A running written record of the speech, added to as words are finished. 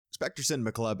Spectre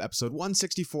Cinema Club, episode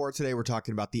 164. Today we're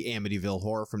talking about the Amityville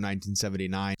horror from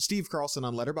 1979. Steve Carlson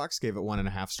on Letterboxd gave it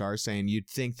 1.5 stars, saying you'd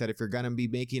think that if you're going to be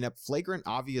making up flagrant,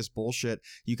 obvious bullshit,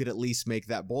 you could at least make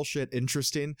that bullshit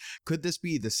interesting. Could this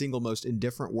be the single most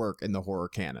indifferent work in the horror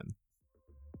canon?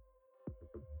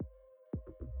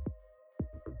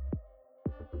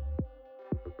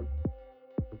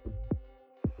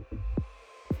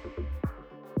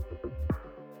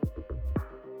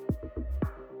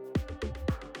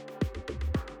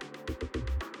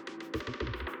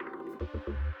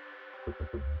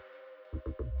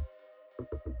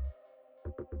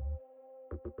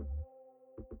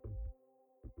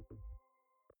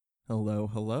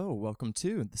 Hello, welcome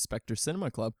to the Spectre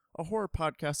Cinema Club, a horror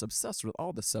podcast obsessed with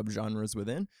all the subgenres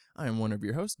within. I am one of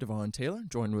your hosts, Devon Taylor.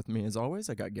 Joined with me as always,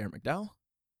 I got Garrett McDowell.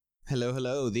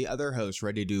 Hello, the other host,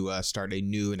 ready to start a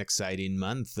new and exciting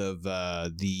month of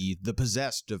the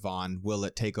possessed Devon. Will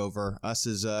it take over us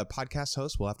as a podcast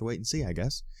host? We'll have to wait and see, I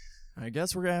guess. I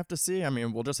guess we're going to have to see. I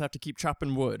mean, we'll just have to keep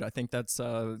chopping wood. I think that's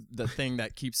the thing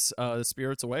that keeps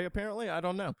spirits away, apparently. I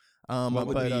don't know. What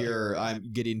would be your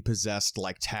I'm getting possessed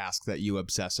like task that you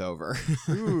obsess over?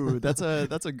 Ooh, that's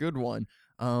a good one.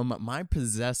 My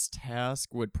possessed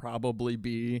task would probably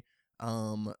be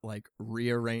like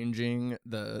rearranging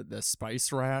the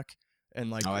spice rack and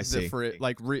like because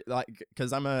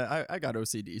I got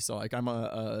OCD, so like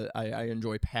I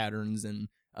enjoy patterns and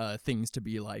things to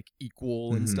be like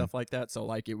equal and stuff like that. So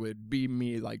like it would be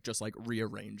me like just like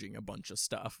rearranging a bunch of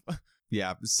stuff.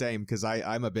 Yeah, same, because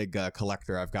I'm a big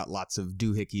collector. I've got lots of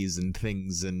doohickeys and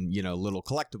things and, you know, little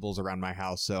collectibles around my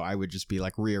house. So I would just be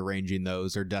like rearranging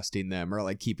those or dusting them or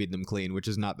like keeping them clean, which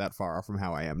is not that far off from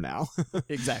how I am now.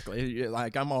 Exactly.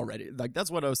 Like I'm already like that's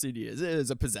what OCD is. It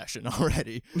is a possession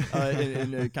already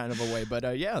in a kind of a way.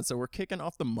 But yeah, so we're kicking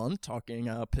off the month talking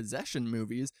possession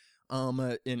movies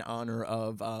in honor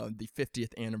of the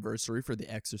 50th anniversary for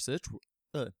The Exorcist.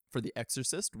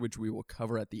 Which we will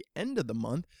cover at the end of the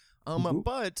month. I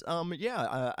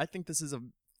think this is a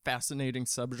fascinating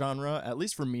subgenre, at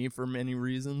least for me, for many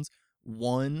reasons.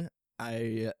 One,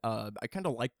 I kind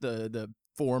of like the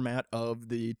format of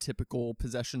the typical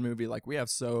possession movie. Like we have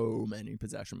so many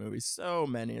possession movies, so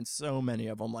many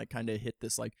of them like kind of hit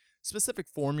this like specific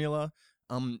formula,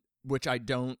 which I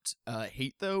don't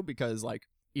hate though, because like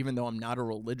even though I'm not a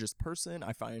religious person,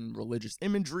 I find religious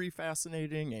imagery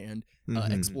fascinating and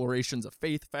explorations of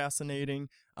faith fascinating.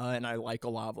 And I like a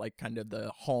lot of like kind of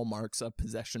the hallmarks of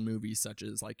possession movies, such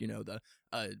as like, the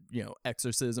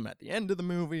exorcism at the end of the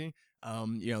movie,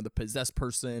 the possessed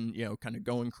person, kind of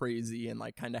going crazy and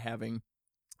like kind of having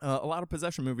a lot of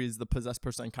possession movies. The possessed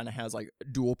person kind of has like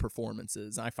dual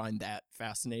performances. I find that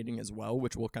fascinating as well,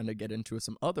 which we'll kind of get into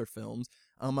some other films.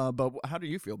 But how do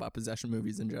you feel about possession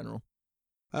movies in general?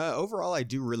 Overall, I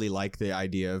do really like the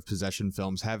idea of possession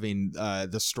films having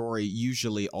the story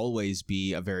usually always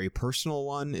be a very personal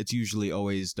one. It's usually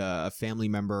always a family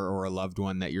member or a loved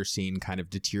one that you're seeing kind of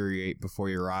deteriorate before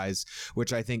your eyes,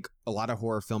 which I think a lot of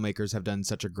horror filmmakers have done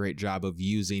such a great job of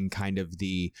using kind of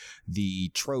the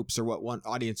tropes or what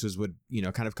audiences would,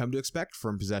 kind of come to expect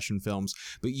from possession films,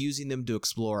 but using them to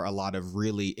explore a lot of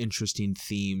really interesting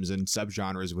themes and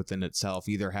subgenres within itself,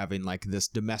 either having like this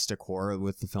domestic horror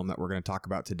with the film that we're going to talk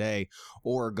about today,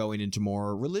 or going into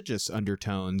more religious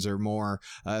undertones or more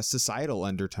societal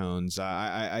undertones.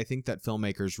 I think that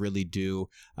filmmakers really do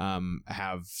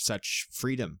have such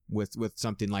freedom with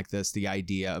something like this, the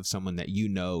idea of someone that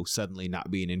suddenly not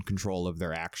being in control of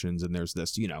their actions, and there's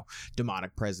this,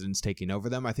 demonic presence taking over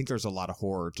them. I think there's a lot of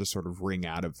horror to sort of ring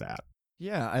out of that.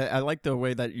 Yeah, I like the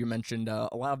way that you mentioned a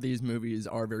lot of these movies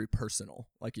are very personal.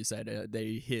 Like you said,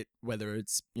 they hit, whether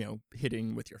it's,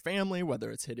 hitting with your family, whether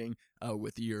it's hitting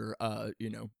with your,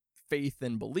 faith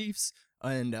and beliefs.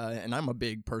 And I'm a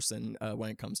big person when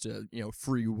it comes to,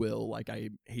 free will. Like I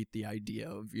hate the idea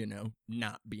of,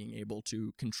 not being able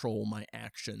to control my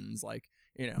actions. Like,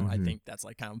 I think that's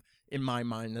like kind of in my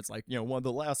mind, that's like, one of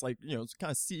the last, like,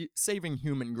 kind of saving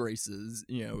human graces,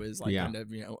 is like kind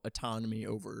of, autonomy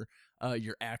over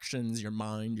your actions, your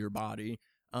mind, your body.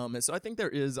 And so I think there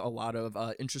is a lot of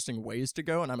interesting ways to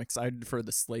go, and I'm excited for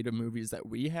the slate of movies that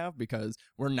we have, because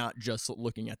we're not just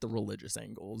looking at the religious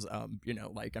angles.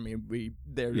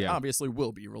 There obviously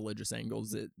will be religious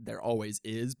angles. There always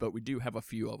is, but we do have a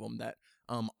few of them that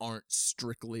aren't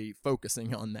strictly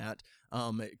focusing on that.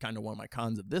 Kind of one of my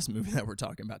cons of this movie that we're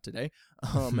talking about today.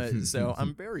 So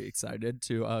I'm very excited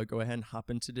to go ahead and hop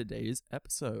into today's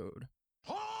episode.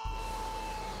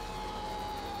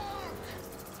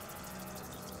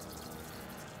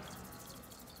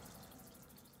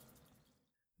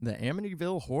 The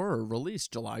Amityville Horror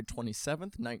released July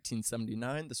 27th,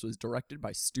 1979. This was directed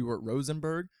by Stuart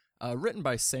Rosenberg, written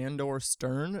by Sandor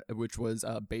Stern, which was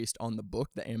based on the book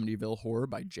The Amityville Horror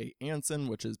by Jay Anson,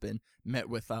 which has been met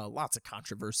with lots of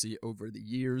controversy over the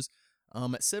years.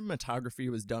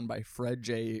 Cinematography was done by Fred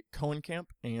J. Cohenkamp,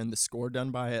 and the score done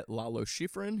by Lalo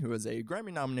Schifrin, who is a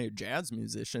Grammy-nominated jazz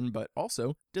musician, but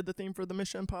also did the theme for the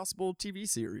Mission Impossible TV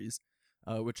series.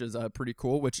 Which is pretty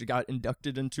cool, which got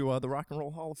inducted into the Rock and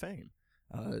Roll Hall of Fame.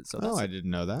 I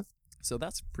didn't know that. So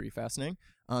that's pretty fascinating.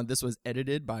 This was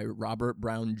edited by Robert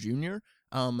Brown Jr.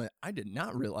 I did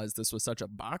not realize this was such a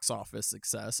box office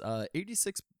success.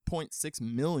 $86.6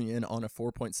 million on a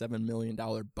 $4.7 million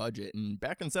budget, and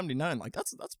back in '79, like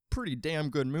that's pretty damn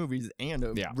good movies and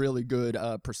a really good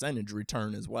percentage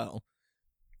return as well.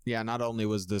 Yeah, not only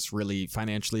was this really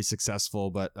financially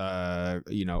successful, but,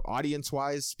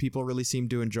 audience-wise, people really seemed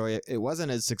to enjoy it. It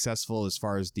wasn't as successful as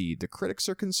far as the critics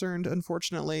are concerned,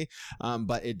 unfortunately,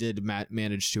 but it did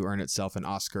manage to earn itself an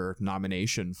Oscar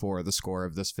nomination for the score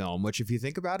of this film, which, if you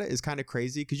think about it, is kind of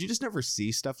crazy, because you just never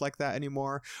see stuff like that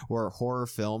anymore, where horror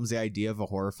films, the idea of a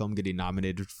horror film getting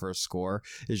nominated for a score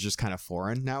is just kind of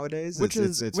foreign nowadays.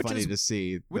 It's funny to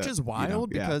see. Which is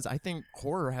wild, because I think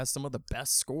horror has some of the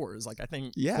best scores. Like, I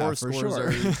think... Yeah, horror for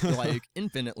scores sure. are like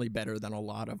infinitely better than a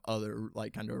lot of other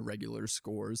like kind of regular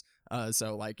scores.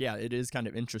 So like, yeah, it is kind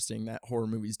of interesting that horror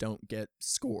movies don't get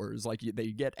scores. Like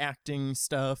they get acting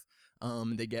stuff,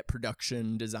 they get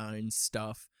production design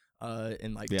stuff,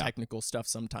 and like technical stuff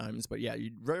sometimes. But yeah,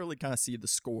 you rarely kind of see the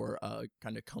score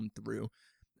kind of come through.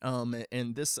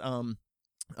 And this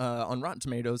on Rotten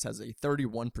Tomatoes has a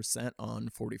 31% on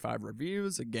 45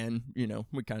 reviews. Again,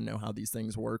 we kind of know how these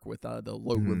things work with the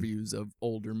low reviews of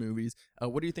older movies.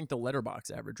 What do you think the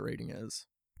Letterboxd average rating is?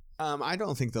 I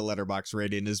don't think the Letterboxd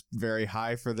rating is very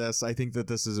high for this. I think that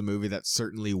this is a movie that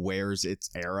certainly wears its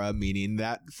era, meaning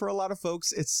that for a lot of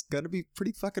folks, it's going to be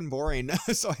pretty fucking boring.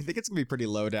 So I think it's going to be pretty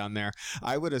low down there.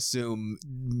 I would assume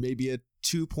maybe a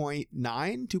 2.9,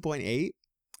 2.8.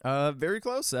 Very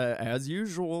close. As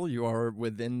usual, you are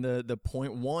within the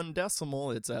 0.1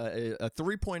 decimal. It's a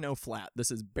 3.0 flat.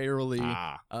 This is barely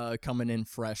coming in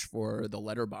fresh for the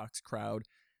Letterboxd crowd.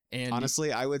 And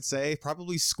honestly, I would say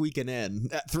probably squeaking in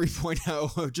at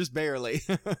 3.0, just barely.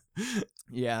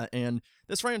 Yeah, and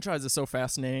this franchise is so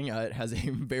fascinating. It has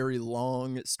a very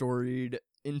long, storied,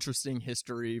 interesting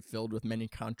history filled with many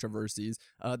controversies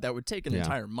that would take an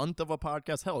entire month of a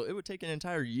podcast. Hell, it would take an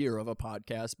entire year of a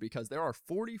podcast, because there are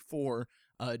 44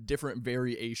 different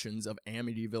variations of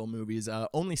Amityville movies,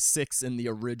 only 6 in the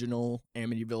original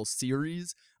Amityville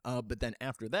series, but then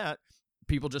after that,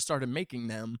 people just started making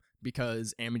them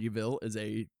because Amityville is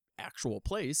a actual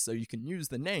place, so you can use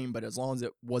the name, but as long as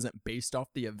it wasn't based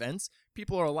off the events,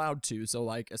 people are allowed to. So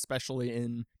like, especially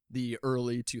in the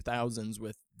early 2000s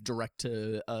with direct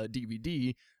to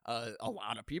DVD, a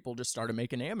lot of people just started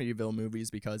making Amityville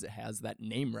movies because it has that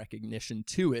name recognition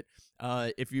to it.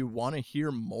 If you want to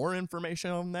hear more information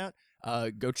on that,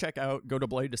 go to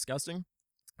Bloody Disgusting.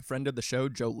 A friend of the show,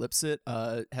 Joe Lipsett,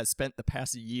 has spent the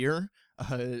past year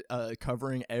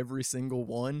covering every single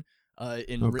one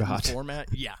in written format.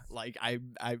 Yeah, like I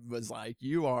was like,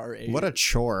 you are a... What a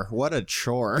chore. What a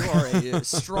chore. You are a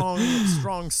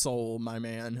strong soul, my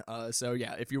man. So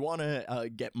yeah, if you want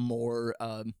to get more,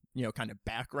 kind of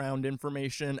background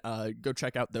information, go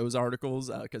check out those articles,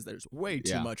 because there's way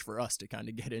too much for us to kind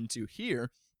of get into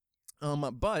here.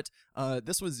 But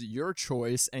this was your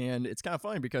choice, and it's kind of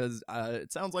funny because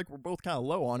it sounds like we're both kind of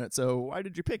low on it. So why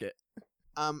did you pick it?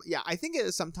 I think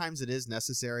sometimes it is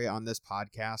necessary on this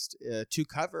podcast to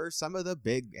cover some of the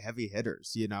big heavy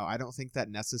hitters. I don't think that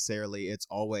necessarily it's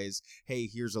always, hey,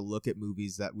 here's a look at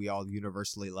movies that we all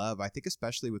universally love. I think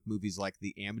especially with movies like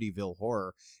the Amityville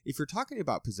Horror, if you're talking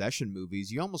about possession movies,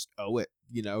 you almost owe it,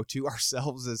 to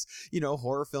ourselves as,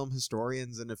 horror film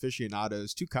historians and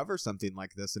aficionados to cover something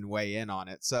like this and weigh in on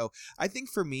it. So I think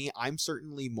for me, I'm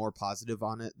certainly more positive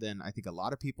on it than I think a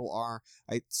lot of people are.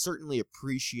 I certainly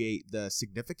appreciate the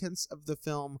significance of the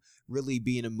film really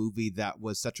being a movie that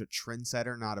was such a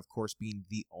trendsetter, not of course being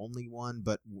the only one,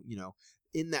 but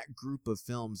in that group of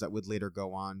films that would later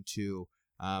go on to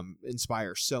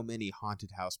inspire so many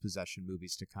haunted house possession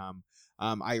movies to come.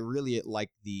 I really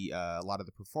like a lot of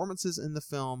the performances in the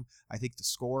film. I think the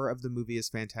score of the movie is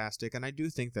fantastic, and I do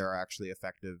think there are actually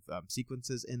effective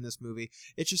sequences in this movie.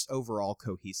 It's just overall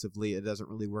cohesively, it doesn't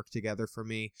really work together for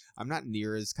me. I'm not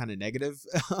near as kind of negative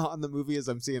on the movie as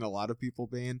I'm seeing a lot of people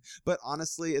being, but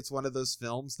honestly, it's one of those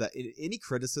films that any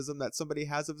criticism that somebody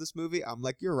has of this movie, I'm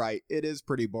like, you're right, it is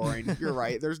pretty boring. You're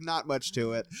right, there's not much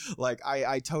to it. Like,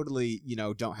 I totally,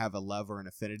 don't have a love or an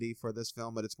affinity for this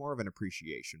film, but it's more of an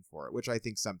appreciation for it, which I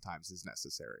think sometimes is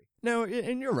necessary. No,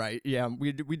 and you're right. Yeah,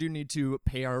 we do need to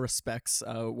pay our respects,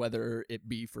 whether it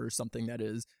be for something that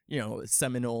is,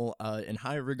 seminal in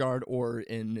high regard, or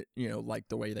in, like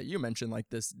the way that you mentioned, like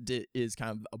this is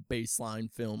kind of a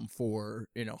baseline film for,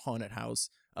 haunted house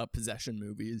possession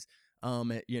movies,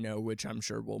 which I'm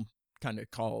sure will kind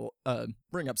of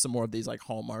bring up some more of these like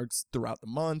hallmarks throughout the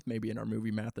month, maybe in our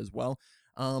movie math as well.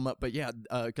 But yeah,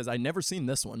 because I never seen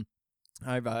this one.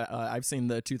 I've seen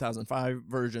the 2005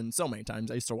 version so many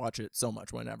times. I used to watch it so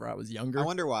much whenever I was younger. I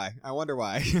wonder why. I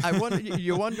wonder.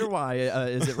 You wonder why?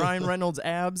 Is it Ryan Reynolds'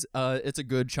 abs? It's a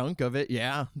good chunk of it.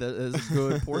 Yeah, that is a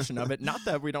good portion of it. Not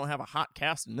that we don't have a hot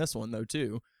cast in this one though,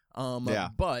 too. Yeah.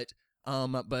 But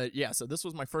yeah. So this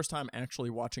was my first time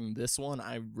actually watching this one.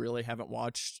 I really haven't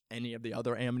watched any of the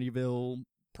other Amityville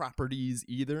properties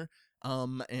either.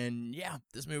 And yeah,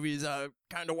 this movie is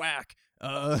kind of whack.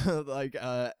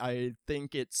 I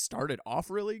think it started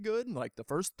off really good. Like the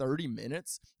first 30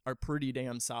 minutes are pretty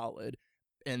damn solid,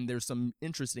 and there's some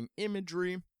interesting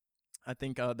imagery. I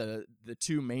think the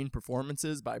two main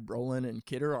performances by Brolin and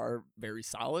Kidder are very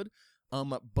solid.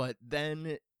 But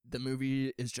then the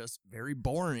movie is just very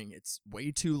boring. It's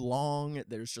way too long.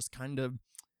 There's just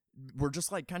we're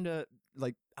just like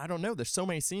I don't know. There's so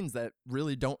many scenes that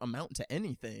really don't amount to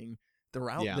anything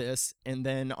throughout this, and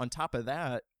then on top of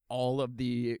that, all of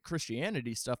the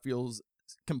Christianity stuff feels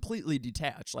completely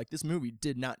detached. Like this movie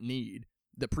did not need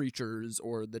the preachers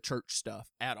or the church stuff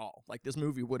at all. Like this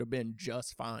movie would have been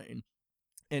just fine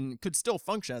and could still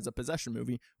function as a possession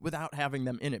movie without having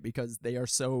them in it, because they are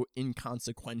so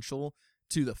inconsequential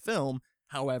to the film.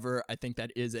 However, I think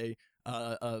that is a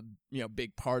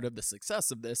big part of the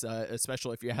success of this,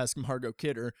 especially if you ask Margot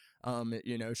Kidder.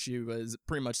 She was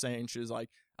pretty much saying, she was like,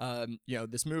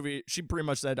 this movie, she pretty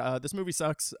much said, this movie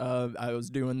sucks. I was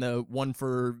doing the one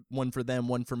for them,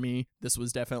 one for me. This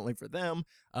was definitely for them.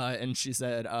 And she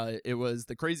said, it was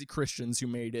the crazy Christians who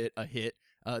made it a hit.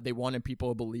 They wanted people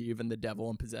to believe in the devil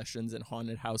and possessions and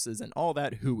haunted houses and all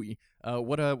that hooey.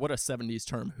 What a 70s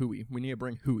term, hooey. We need to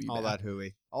bring hooey all back. That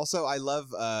hooey. Also, I love,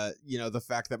 the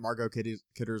fact that Margot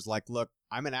Kidder's like, look,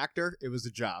 I'm an actor. It was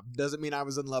a job. Doesn't mean I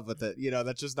was in love with it.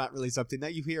 That's just not really something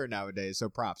that you hear nowadays. So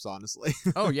props, honestly.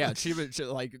 Oh yeah, she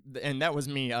like, and that was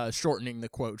me shortening the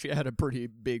quote. She had a pretty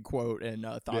big quote and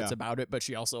thoughts about it, but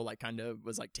she also like kind of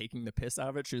was like taking the piss out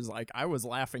of it. She was like, I was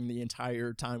laughing the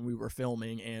entire time we were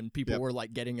filming, and people were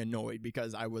like getting annoyed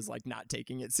because I was like not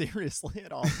taking it seriously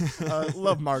at all.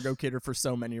 Love Margot Kidder for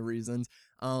so many reasons.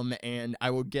 And I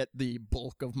will get the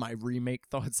bulk of my remake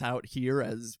thoughts out here,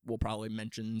 as we'll probably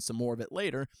mention some more of it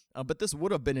later. But this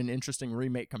would have been an interesting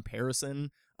remake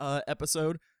comparison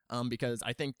episode, because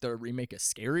I think the remake is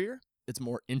scarier. It's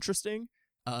more interesting.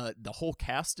 The whole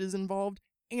cast is involved,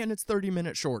 and it's 30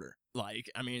 minutes shorter.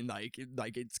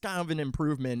 It's kind of an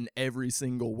improvement in every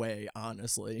single way,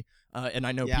 honestly. And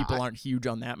I know people aren't huge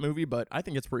on that movie, but I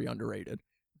think it's pretty underrated.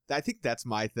 I think that's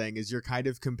my thing, is you're kind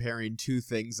of comparing two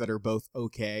things that are both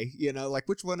okay, like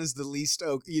which one is the least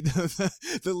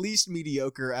the least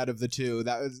mediocre out of the two.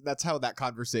 That's how that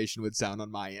conversation would sound on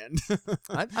my end.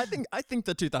 I think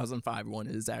the 2005 one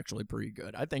is actually pretty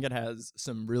good. I think it has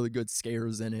some really good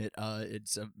scares in it.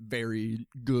 It's a very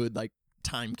good like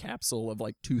time capsule of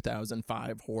like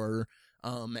 2005 horror.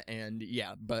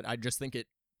 But I just think it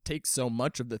takes so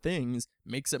much of the things,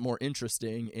 makes it more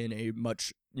interesting in a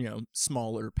much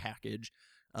smaller package,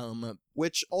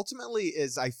 which ultimately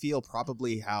is, I feel,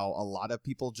 probably how a lot of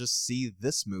people just see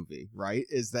this movie, right?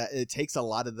 Is that it takes a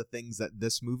lot of the things that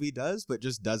this movie does, but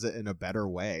just does it in a better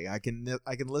way. I can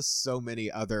list so many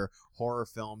other horror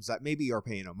films that maybe are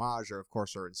paying homage or of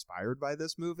course are inspired by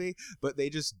this movie, but they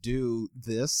just do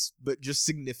this, but just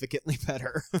significantly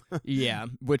better. Yeah,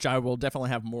 which I will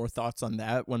definitely have more thoughts on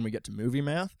that when we get to movie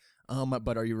math.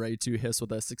 But are you ready to hiss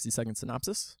with a 60-second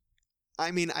synopsis?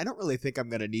 I mean, I don't really think I'm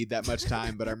going to need that much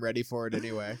time, but I'm ready for it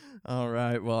anyway. All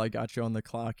right. Well, I got you on the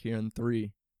clock here in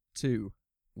 3, 2,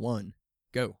 1,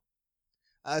 go.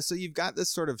 So you've got this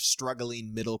sort of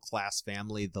struggling middle-class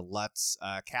family, the Lutz,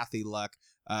 Kathy Luck,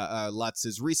 Lutz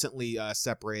is recently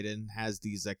separated and has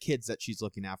these kids that she's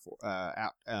looking after.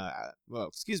 That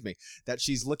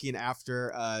she's looking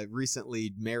after.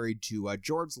 Recently married to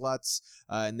George Lutz,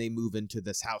 and they move into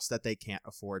this house that they can't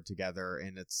afford together.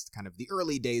 And it's kind of the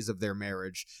early days of their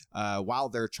marriage. While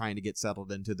they're trying to get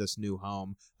settled into this new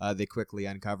home, they quickly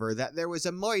uncover that there was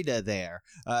a murder there.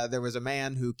 There was a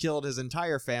man who killed his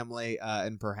entire family,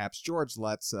 and perhaps George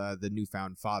Lutz, the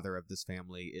newfound father of this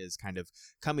family, is kind of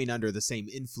coming under the same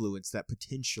influence that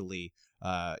potentially,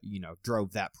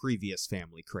 drove that previous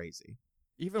family crazy.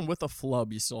 Even with a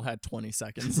flub, you still had 20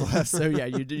 seconds left. So yeah,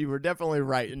 you were definitely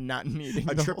right in not needing.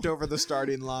 I tripped over the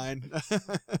starting line.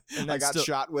 And I got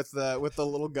shot with the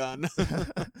little gun.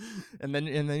 and then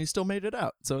you still made it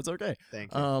out, so it's okay.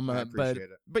 Thank you. I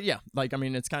appreciate it. But yeah, like I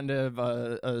mean, it's kind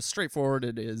of straightforward.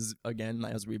 It is, again,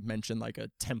 as we've mentioned, like a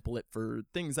template for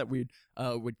things that we'd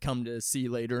would come to see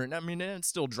later. And I mean, it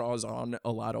still draws on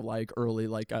a lot of like early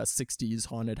 60s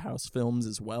haunted house films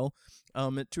as well,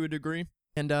 to a degree.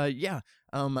 And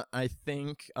I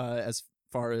think as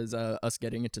far as us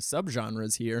getting into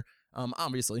subgenres here,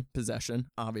 obviously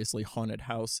possession, obviously haunted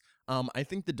house. I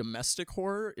think the domestic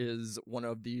horror is one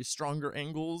of the stronger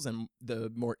angles and the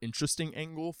more interesting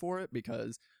angle for it,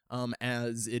 because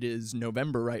as it is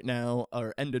November right now,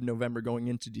 or end of November going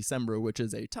into December, which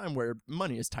is a time where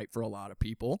money is tight for a lot of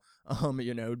people,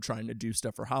 trying to do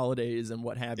stuff for holidays and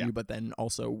what have you, but then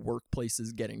also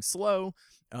workplaces getting slow,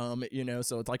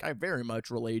 so it's like I very much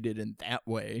related in that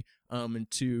way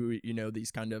to,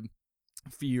 these kind of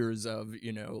fears of,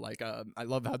 I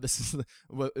love how this is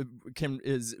what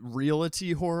is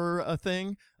realty horror a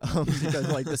thing,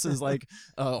 because this is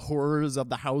horrors of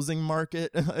the housing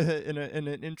market in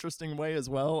an interesting way as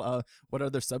well. What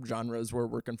other subgenres were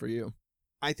working for you?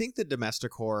 I think the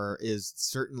domestic horror is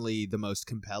certainly the most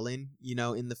compelling,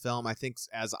 in the film. I think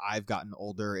as I've gotten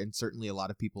older, and certainly a lot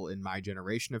of people in my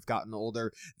generation have gotten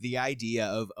older, the idea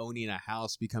of owning a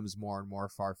house becomes more and more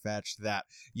far-fetched. That,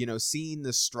 seeing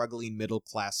the struggling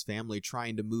middle-class family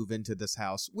trying to move into this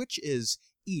house, which is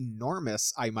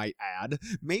enormous, I might add,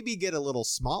 maybe get a little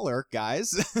smaller,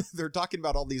 guys. They're talking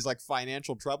about all these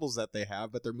financial troubles that they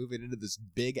have, but they're moving into this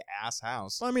big ass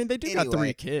house. Well, I mean, they do got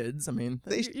 3 kids. I mean,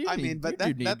 that's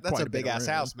a big ass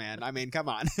house, man. I mean, come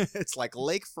on. It's like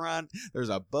lakefront. There's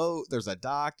a boat. There's a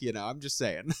dock. I'm just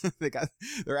saying.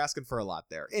 They're asking for a lot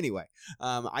there. Anyway,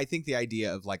 I think the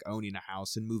idea of owning a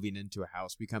house and moving into a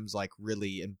house becomes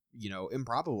really,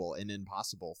 improbable and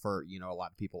impossible for a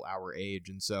lot of people our age.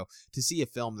 And so to see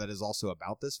a film that is also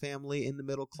about this family in the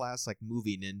middle class,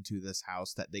 moving into this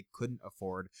house that they couldn't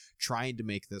afford, trying to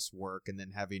make this work, and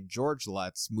then having George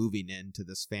Lutz moving into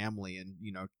this family and,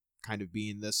 kind of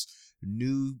being this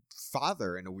new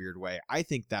father in a weird way. I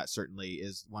think that certainly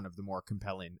is one of the more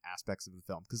compelling aspects of the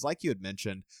film, because like you had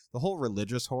mentioned, the whole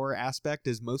religious horror aspect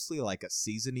is mostly like a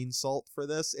seasoning salt for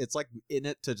this. It's in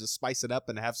it to just spice it up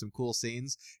and have some cool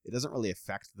scenes. It doesn't really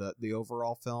affect the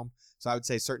overall film. So I would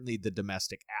say certainly the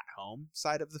domestic at-home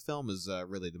side of the film is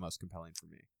really the most compelling for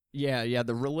me. Yeah,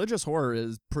 the religious horror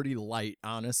is pretty light,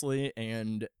 honestly,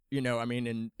 and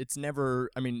and it's never,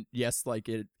 yes,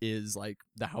 it is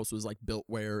the house was built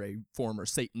where a former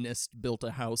Satanist built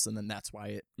a house, and then that's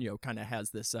why it kind of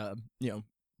has this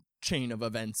chain of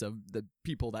events of the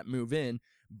people that move in,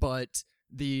 but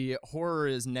the horror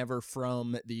is never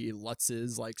from the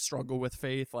Lutz's struggle with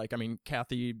faith.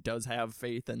 Kathy does have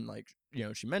faith, and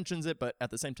she mentions it, but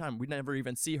at the same time we never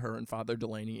even see her and Father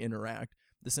Delaney interact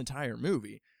this entire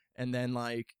movie. And then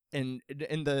and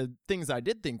the things I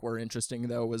did think were interesting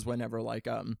though was whenever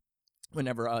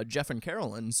Jeff and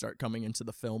Carolyn start coming into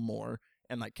the film more,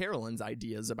 and Carolyn's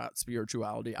ideas about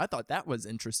spirituality, I thought that was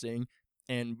interesting.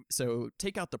 And so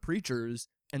take out the preachers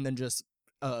and then just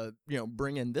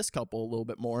bring in this couple a little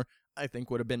bit more, I think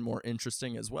would have been more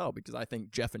interesting as well, because I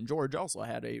think Jeff and George also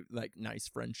had a nice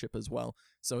friendship as well.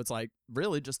 So it's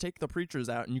really just take the preachers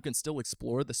out and you can still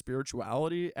explore the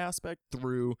spirituality aspect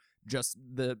through just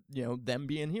the them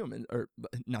being human, or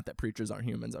not that preachers aren't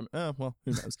humans. Well,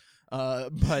 who knows?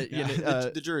 But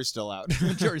the jury's still out.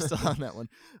 The jury's still on that one.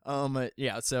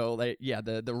 So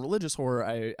the religious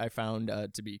horror I found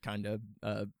to be kind of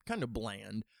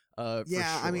bland. For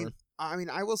sure.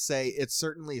 I will say it's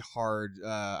certainly hard.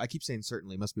 I keep saying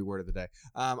certainly, must be word of the day.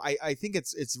 I think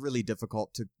it's really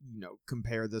difficult to,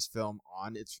 compare this film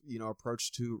on its,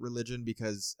 approach to religion,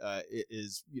 because it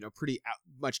is, pretty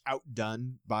much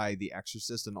outdone by The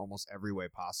Exorcist in almost every way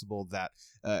possible, that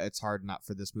it's hard not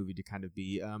for this movie to kind of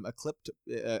be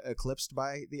eclipsed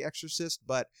by The Exorcist.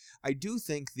 But I do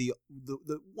think the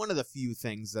one of the few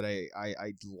things that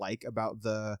I like about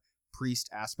the priest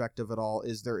aspect of it all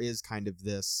is there is kind of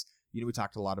this we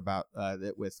talked a lot about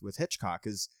that with Hitchcock,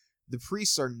 is the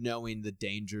priests are knowing the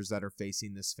dangers that are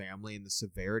facing this family and the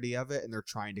severity of it, and they're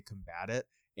trying to combat it.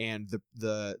 And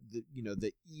the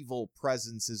the evil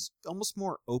presence is almost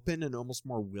more open and almost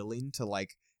more willing to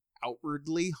like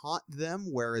outwardly haunt them,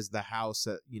 whereas the house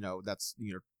that's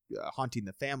haunting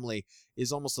the family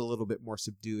is almost a little bit more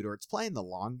subdued, or it's playing the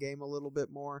long game a little bit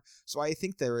more. So I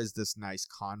think there is this nice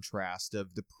contrast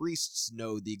of the priests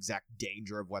know the exact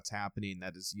danger of what's happening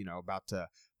that is about to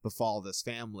befall this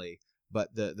family,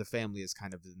 but the family is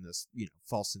kind of in this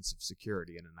false sense of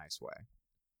security in a nice way.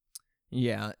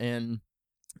 Yeah, and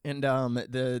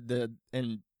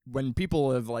when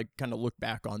people have like kind of looked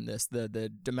back on this,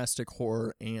 the domestic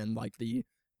horror and like the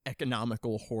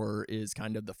economical horror is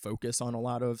kind of the focus on a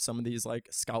lot of some of these like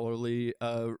scholarly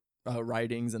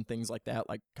writings and things like that,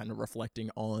 like kind of reflecting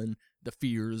on the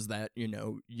fears that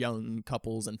young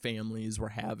couples and families were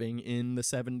having in the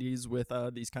 70s with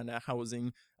these kind of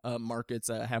housing markets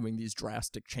having these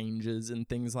drastic changes and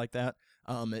things like that.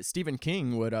 Stephen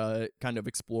King would kind of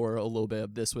explore a little bit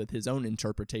of this with his own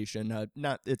interpretation.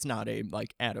 It's not a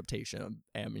like adaptation of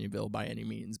Amityville by any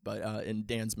means, but in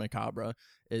Dan's Macabre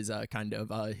is kind of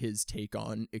his take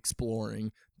on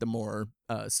exploring the more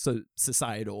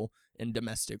societal and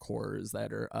domestic horrors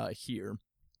that are here,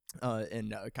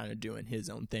 and kind of doing his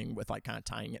own thing with like kind of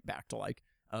tying it back to like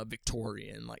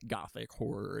Victorian like Gothic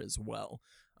horror as well.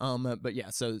 But yeah,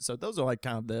 so those are like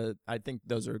kind of I think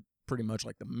those are pretty much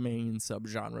like the main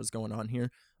subgenres going on here.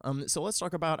 So let's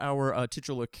talk about our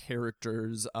titular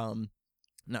characters.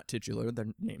 Not titular, their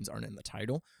names aren't in the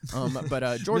title. But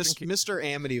George Mr.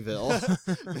 Amityville.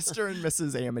 Mr. and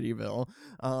Mrs. Amityville.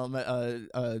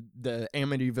 The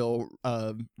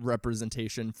Amityville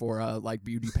representation for like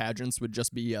beauty pageants would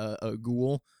just be a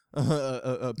ghoul.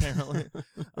 Apparently.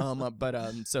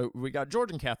 So we got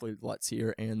George and Kathy Lutz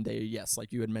here, and they, yes,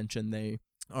 like you had mentioned, they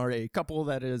are a couple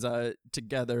that is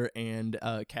together, and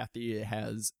Kathy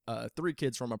has 3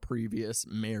 kids from a previous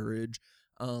marriage.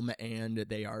 And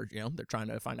they are, they're trying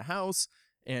to find a house,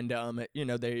 and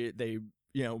they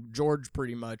George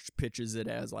pretty much pitches it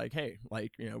as like, hey,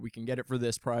 like, we can get it for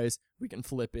this price, we can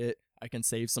flip it, I can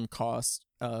save some costs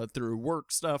through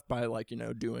work stuff by like,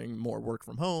 doing more work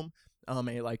from home.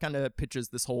 And like kind of pitches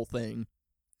this whole thing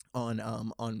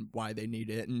on why they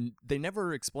need it, and they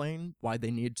never explain why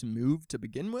they need to move to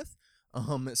begin with.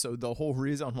 So the whole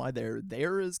reason why they're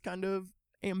there is kind of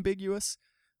ambiguous.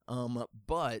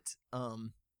 But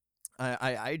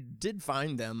I did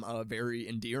find them very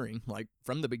endearing, like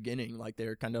from the beginning, like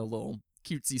they're kind of little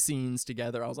cutesy scenes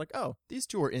together. I was like, oh, these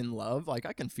two are in love, like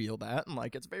I can feel that, and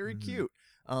like it's very cute.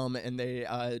 And they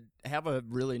have a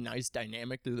really nice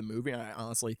dynamic through the movie. I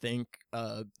honestly think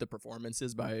the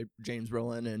performances by James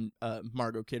Brolin and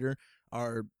Margot Kidder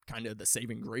are kind of the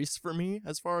saving grace for me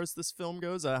as far as this film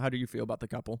goes. How do you feel about the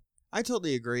couple? I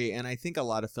totally agree, and I think a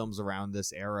lot of films around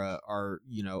this era are,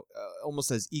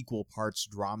 almost as equal parts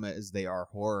drama as they are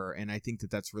horror, and I think that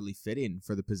that's really fitting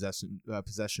for the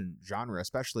possession genre,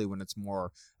 especially when it's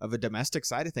more of a domestic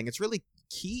side of thing. It's really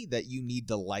key that you need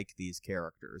to like these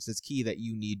characters. It's key that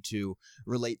you need to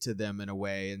relate to them in a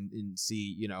way and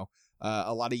see,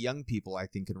 a lot of young people, I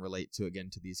think, can relate to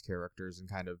these characters and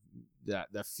kind of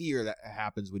the fear that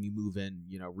happens when you move in,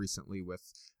 recently with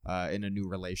in a new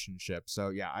relationship. So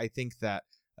yeah, I think that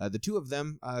the two of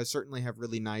them certainly have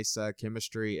really nice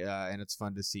chemistry, and it's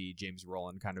fun to see James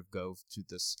Brolin kind of go to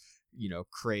this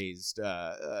crazed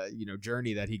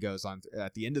journey that he goes on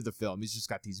at the end of the film. He's just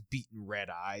got these beaten red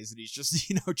eyes, and he's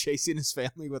just chasing his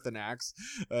family with an axe.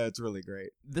 It's really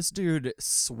great. This dude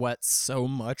sweats so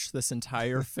much this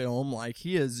entire film, like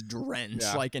he is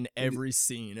drenched like in every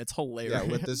scene. It's hilarious.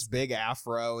 Yeah, with this big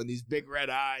afro and these big red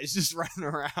eyes just running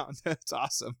around. It's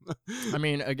awesome. I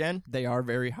mean, again, they are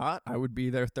very hot. I would be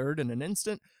their third in an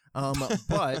instant.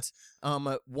 But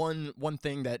one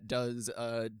thing that does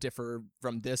differ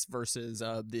from this versus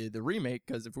the remake,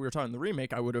 because if we were talking the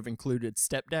remake, I would have included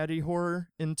stepdaddy horror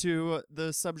into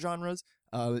the subgenres,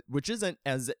 which isn't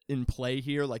as in play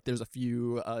here. Like there's a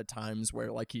few times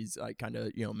where like he's like kind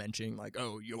of mentioning like,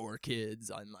 oh, your kids,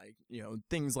 and like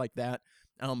things like that.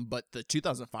 But the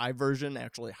 2005 version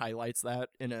actually highlights that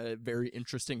in a very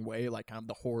interesting way, like kind of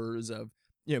the horrors of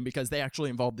because they actually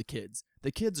involve the kids.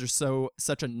 The kids are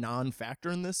such a non-factor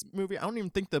in this movie. I don't even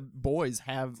think the boys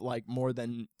have like more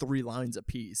than 3 lines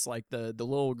apiece. Like the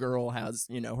little girl has,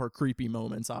 her creepy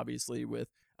moments, obviously, with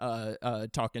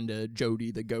talking to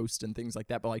Jody the ghost and things like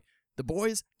that. But like the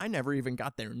boys, I never even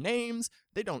got their names.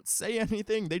 They don't say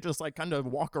anything. They just like kind of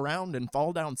walk around and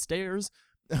fall downstairs.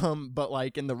 But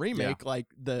like in the remake, like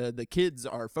the kids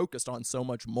are focused on so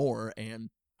much more, and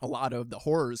a lot of the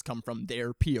horrors come from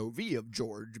their POV of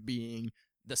George being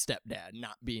the stepdad,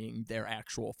 not being their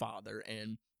actual father.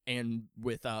 And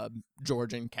with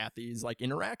George and Kathy's like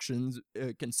interactions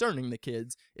concerning the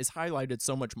kids is highlighted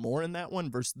so much more in that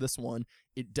one versus this one.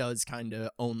 It does kind of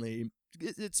only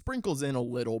it sprinkles in a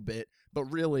little bit, but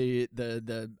really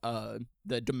the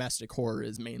domestic horror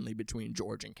is mainly between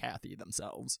George and Kathy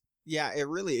themselves. Yeah, it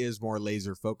really is more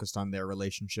laser focused on their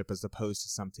relationship as opposed to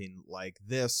something like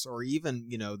this, or even,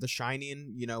 The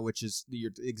Shining, which is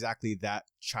exactly that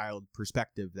child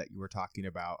perspective that you were talking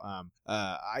about.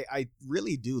 I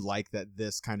really do like that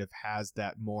this kind of has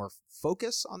that more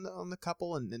focus on the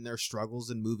couple and their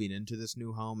struggles in moving into this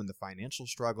new home and the financial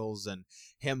struggles, and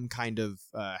him kind of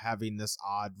having this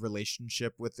odd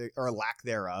relationship with or lack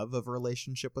thereof of a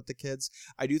relationship with the kids.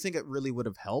 I do think it really would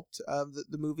have helped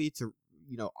the movie to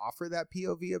offer that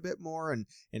POV a bit more and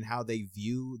how they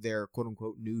view their quote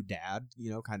unquote new dad,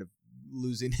 kind of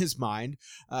losing his mind.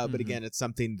 But again, it's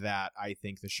something that I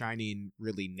think The Shining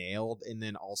really nailed. And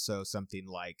then also something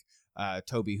like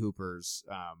Toby Hooper's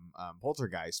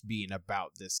Poltergeist being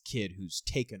about this kid who's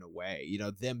taken away,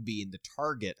 them being the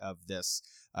target of this,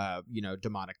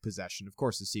 demonic possession. Of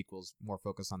course, the sequel's more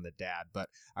focused on the dad, but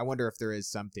I wonder if there is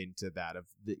something to that of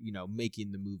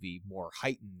making the movie more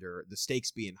heightened or the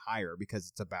stakes being higher because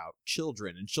it's about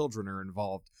children and children are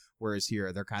involved. Whereas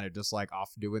here, they're kind of just like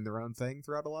off doing their own thing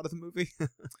throughout a lot of the movie.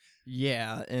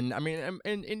 Yeah, and I mean,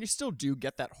 and you still do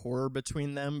get that horror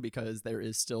between them because there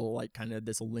is still like kind of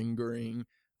this lingering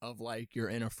of like you're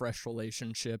in a fresh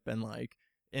relationship and like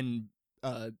and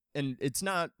it's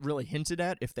not really hinted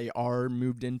at if they are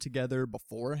moved in together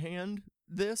beforehand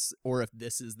this or if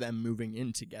this is them moving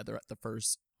in together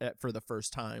for the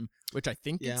first time, which I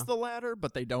think it's the latter,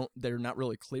 but they're not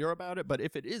really clear about it. But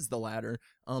if it is the latter,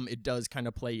 it does kind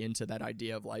of play into that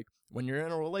idea of like when you're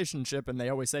in a relationship, and they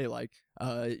always say like,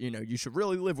 you should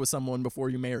really live with someone before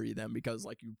you marry them because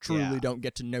like you truly don't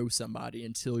get to know somebody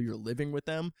until you're living with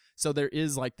them. So there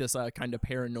is like this kind of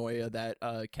paranoia that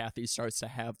Kathy starts to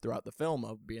have throughout the film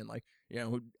of being like,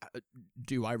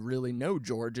 do I really know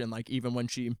George? And like even when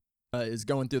she is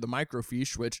going through the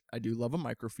microfiche, which I do love a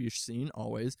microfiche scene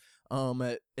always.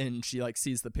 And she like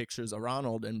sees the pictures of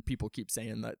Ronald, and people keep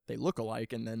saying that they look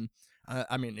alike. And then,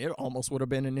 I mean, it almost would have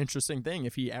been an interesting thing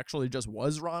if he actually just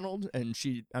was Ronald. And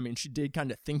she did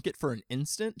kind of think it for an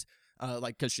instant,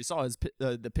 like because she saw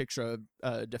the picture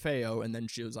of DeFeo, and then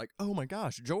she was like, "Oh my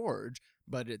gosh, George!"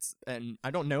 But and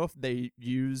I don't know if they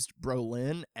used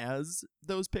Brolin as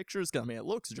those pictures. 'Cause, I mean, it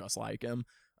looks just like him.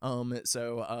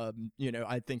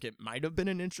 I think it might have been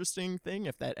an interesting thing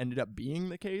if that ended up being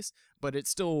the case, but it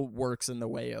still works in the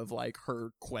way of like her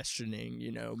questioning,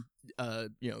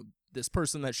 this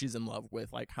person that she's in love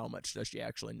with, like how much does she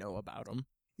actually know about him?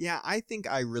 Yeah, I think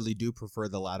I really do prefer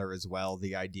the latter as well,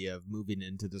 the idea of moving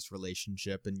into this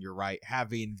relationship. And you're right,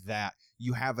 having that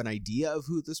you have an idea of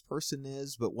who this person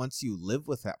is, but once you live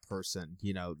with that person,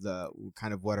 the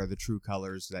kind of what are the true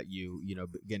colors that you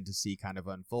begin to see kind of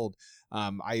unfold.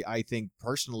 I think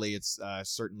personally, it's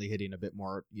certainly hitting a bit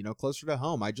more, closer to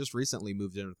home. I just recently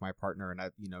moved in with my partner, and I,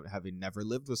 having never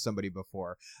lived with somebody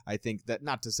before, I think that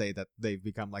not to say that they've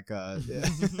become like a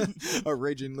a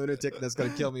raging lunatic that's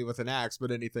going to kill me with an axe,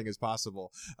 but anything is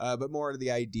possible. But more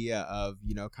the idea of,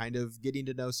 kind of getting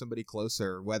to know somebody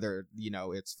closer, whether,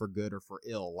 it's for good or for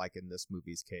ill, like in this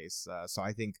movie's case. So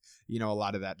I think, a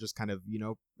lot of that just kind of,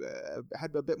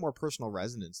 had a bit more personal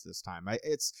resonance this time.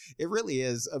 It really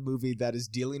is a movie that is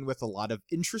dealing with a lot of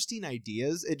interesting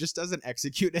ideas. It just doesn't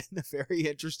execute it in a very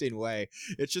interesting way.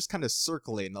 It's just kind of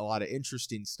circling a lot of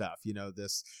interesting stuff,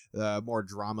 this more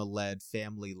drama-led,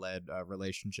 family-led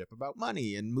relationship about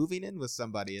money and moving in with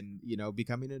somebody and,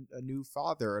 becoming a new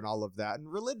father and all of that,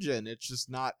 and religion. It's just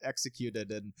not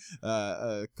executed in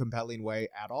a compelling way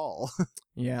at all.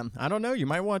 Yeah, I don't know. You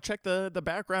might want to check the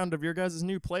background of your guys'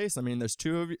 new place. I mean, there's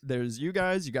two of you. There's you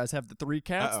guys. You guys have the 3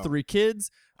 cats, 3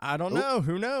 kids. I don't know.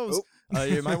 Who knows?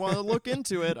 You might want to look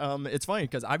into it. It's funny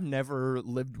because I've never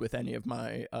lived with any of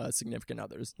my significant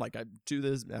others. Like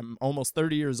I'm almost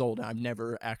 30 years old, and I've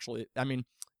never actually. I mean,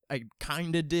 I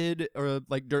kind of did, or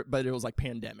like, but it was like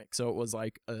pandemic, so it was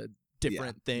like a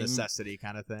different thing, necessity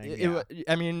kind of thing.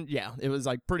 It was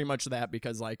like pretty much that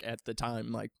because like at the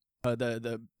time, like.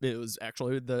 It was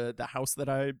actually the house that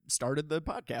I started the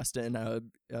podcast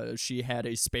in. She had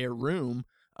a spare room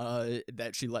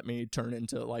that she let me turn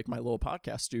into like my little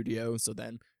podcast studio. So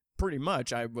then pretty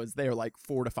much I was there like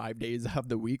 4 to 5 days of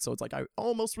the week. So it's like I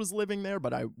almost was living there,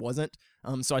 but I wasn't.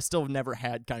 So I still have never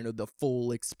had kind of the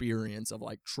full experience of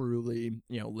like truly,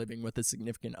 living with a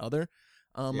significant other.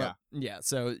 Yeah. Yeah,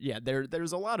 so yeah,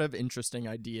 there's a lot of interesting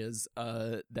ideas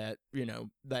that,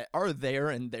 that are there,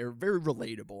 and they're very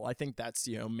relatable. I think that's,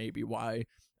 maybe why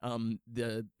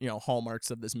the,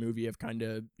 hallmarks of this movie have kind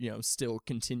of, still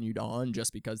continued on,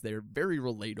 just because they're very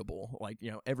relatable. Like,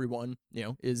 everyone,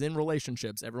 is in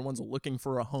relationships, everyone's looking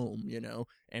for a home,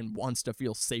 and wants to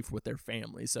feel safe with their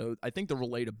family. So I think the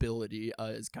relatability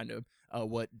is kind of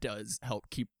what does help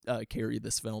keep carry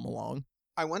this film along.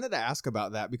 I wanted to ask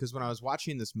about that because when I was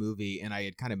watching this movie, and I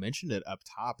had kind of mentioned it up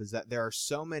top, is that there are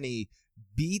so many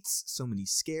beats, so many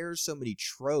scares, so many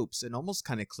tropes, and almost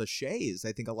kind of cliches.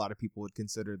 I think a lot of people would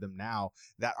consider them now,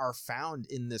 that are found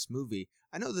in this movie.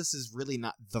 I know this is really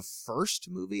not the first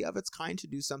movie of its kind to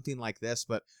do something like this,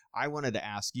 but I wanted to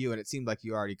ask you, and it seemed like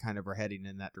you already kind of are heading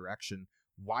in that direction.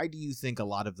 Why do you think a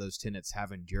lot of those tenets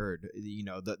have endured?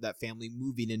 That family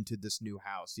moving into this new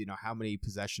house. How many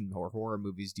possession or horror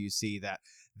movies do you see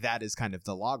that is kind of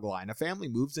the log line? A family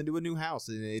moves into a new house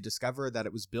and they discover that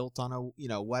it was built on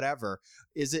whatever.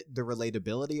 Is it the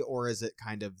relatability, or is it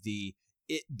kind of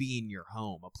it being your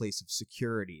home, a place of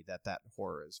security that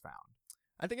horror is found?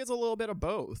 I think it's a little bit of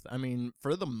both. I mean,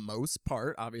 for the most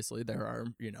part, obviously there are,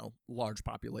 large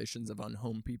populations of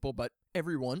unhomed people, but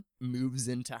everyone moves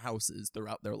into houses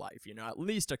throughout their life, at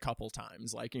least a couple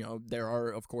times. Like, there are,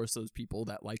 of course, those people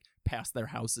that like pass their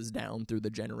houses down through the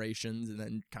generations and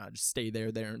then kind of stay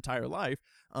there their entire life.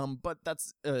 But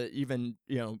that's even,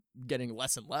 getting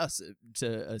less and less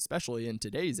especially in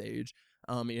today's age.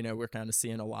 We're kind of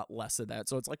seeing a lot less of that.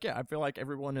 So it's like, yeah, I feel like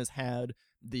everyone has had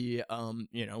the,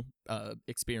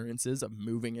 experiences of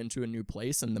moving into a new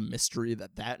place and the mystery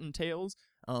that entails.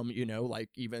 Like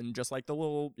even just like the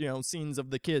little, scenes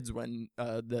of the kids when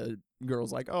the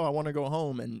girl's like, oh, I want to go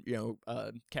home. And,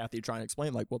 Kathy trying to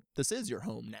explain like, well, this is your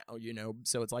home now,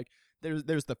 so it's like there's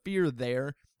the fear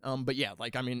there. But yeah,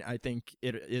 like, I mean, I think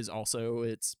it is also,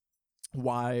 it's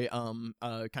why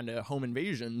kind of home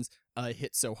invasions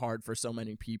hit so hard for so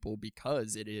many people,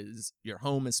 because it is, your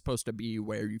home is supposed to be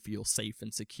where you feel safe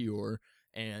and secure,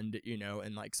 and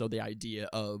and like, so the idea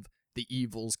of the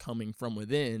evils coming from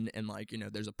within, and like,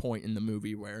 there's a point in the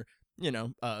movie where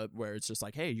where it's just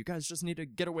like, hey, you guys just need to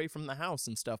get away from the house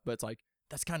and stuff, but it's like,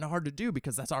 that's kind of hard to do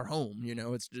because that's our home,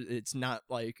 it's not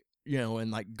like,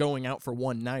 and like going out for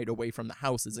one night away from the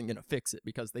house isn't going to fix it,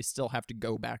 because they still have to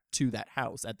go back to that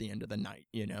house at the end of the night,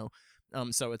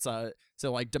 so it's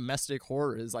so like domestic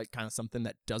horror is like kind of something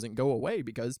that doesn't go away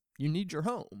because you need your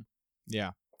home.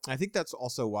 Yeah. I think that's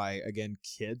also why, again,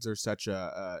 kids are such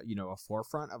a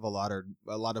forefront of a lot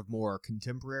of more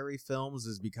contemporary films,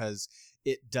 is because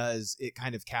it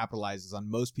kind of capitalizes on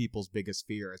most people's biggest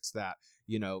fear. It's that,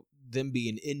 them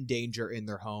being in danger in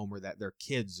their home, or that their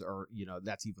kids are,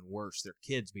 that's even worse, their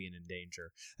kids being in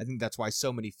danger. I think that's why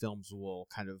so many films will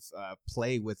kind of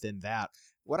play within that.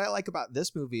 What I like about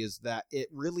this movie is that it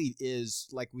really is,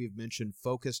 like we've mentioned,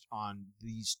 focused on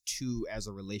these two as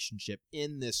a relationship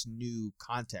in this new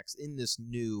context, in this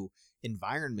new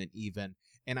environment even.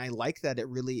 And I like that it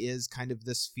really is kind of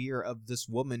this fear of this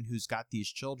woman who's got these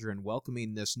children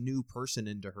welcoming this new person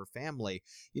into her family.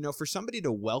 For somebody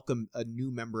to welcome a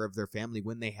new member of their family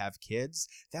when they have kids,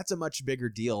 that's a much bigger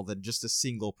deal than just a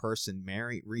single person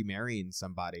remarrying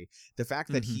somebody. The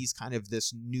fact that he's kind of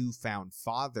this newfound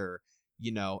father,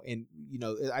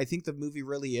 I think the movie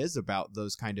really is about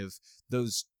those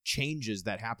changes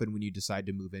that happen when you decide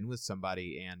to move in with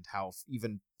somebody, and how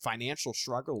even financial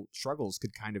struggles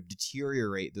could kind of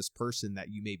deteriorate this person that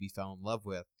you maybe fell in love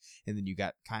with. And then you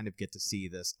get to see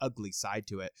this ugly side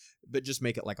to it, but just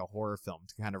make it like a horror film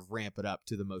to kind of ramp it up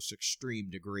to the most extreme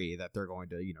degree, that they're going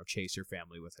to, chase your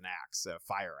family with an axe, a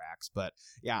fire axe. But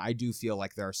yeah, I do feel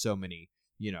like there are so many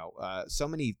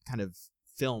kind of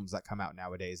films that come out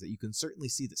nowadays that you can certainly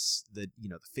see the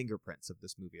fingerprints of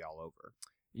this movie all over.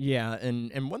 Yeah,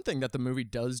 and one thing that the movie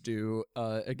does do,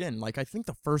 again, like, I think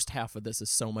the first half of this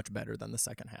is so much better than the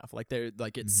second half. Like,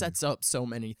 it sets up so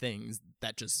many things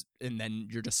that just, and then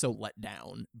you're just so let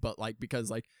down. But like, because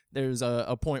like there's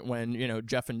a point when,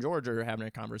 Jeff and George are having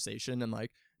a conversation, and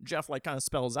like Jeff like kind of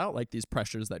spells out like these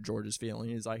pressures that George is feeling.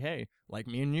 He's like, hey, like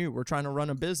me and you, we're trying to run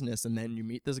a business, and then you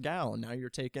meet this gal, and now you're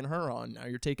taking her on, now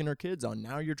you're taking her kids on,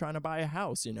 now you're trying to buy a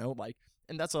house, like.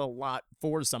 And that's a lot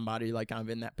for somebody like kind of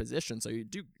in that position. So you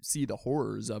do see the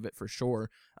horrors of it for sure.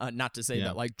 Not to say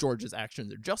that like George's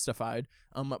actions are justified,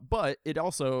 but it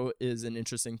also is an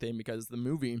interesting thing because the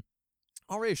movie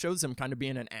already shows him kind of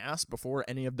being an ass before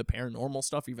any of the paranormal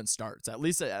stuff even starts. At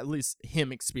least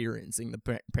him experiencing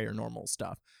the paranormal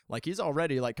stuff. Like he's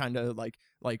already like kind of like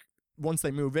once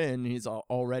they move in, he's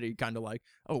already kind of like,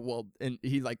 oh, well, and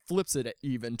he like flips it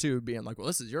even too, being like, well,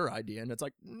 this is your idea. And it's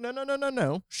like, no, no, no, no,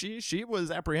 no. She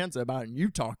was apprehensive about it and you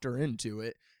talked her into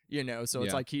it, you know? So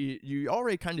it's Yeah. like you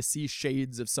already kind of see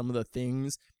shades of some of the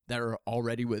things that are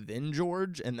already within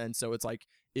George. And then so it's like,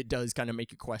 it does kind of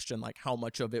make you question like how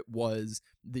much of it was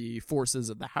the forces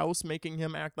of the house making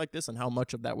him act like this and how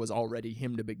much of that was already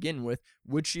him to begin with.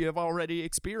 Would she have already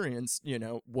experienced, you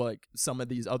know, like some of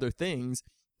these other things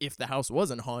if the house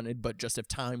wasn't haunted, but just if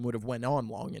time would have went on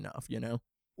long enough, you know?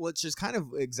 Well, it's just kind of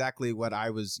exactly what I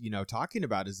was, talking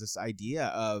about is this idea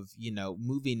of,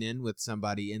 moving in with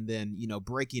somebody and then,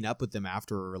 breaking up with them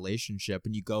after a relationship,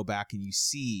 and you go back and you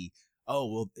see,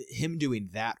 oh, well, him doing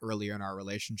that earlier in our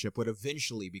relationship would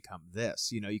eventually become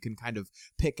this. You can kind of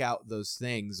pick out those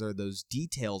things or those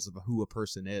details of who a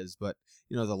person is. But,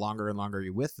 the longer and longer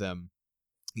you're with them,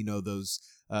 those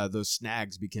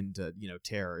snags begin to,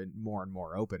 tear and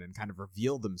more open and kind of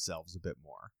reveal themselves a bit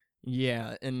more.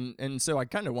 Yeah, and so I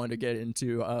kind of wanted to get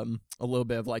into a little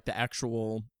bit of like the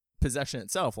actual possession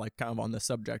itself, like kind of on the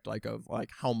subject like of like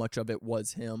how much of it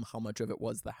was him, how much of it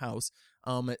was the house.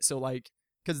 So like,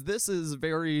 because this is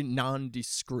very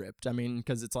nondescript. I mean,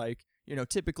 because it's like,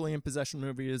 typically in possession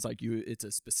movies, like it's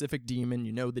a specific demon,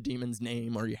 the demon's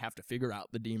name, or you have to figure out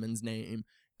the demon's name,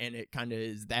 and it kind of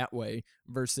is that way.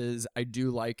 Versus, I do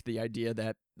like the idea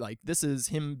that like this is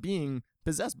him being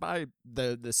possessed by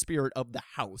the spirit of the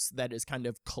house that is kind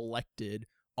of collected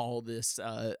all this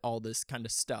kind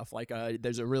of stuff. Like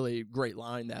there's a really great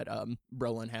line that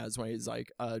Brolin has when he's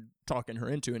like talking her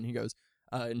into it, and he goes,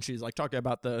 and she's like talking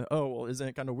about oh, well, isn't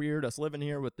it kind of weird us living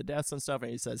here with the deaths and stuff?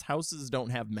 And he says, houses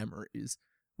don't have memories,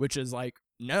 which is like,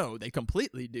 no, they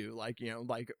completely do. Like,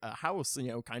 like a house,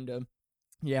 kind of,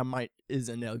 yeah,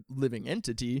 isn't a living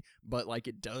entity, but like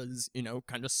it does,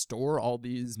 kind of store all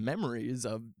these memories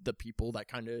of the people that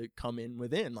kind of come in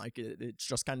within. Like it's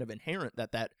just kind of inherent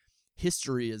that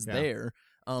history is there.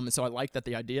 So I like that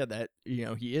the idea that,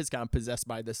 he is kind of possessed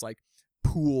by this like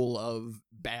pool of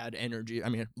bad energy. I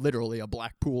mean, literally a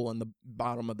black pool in the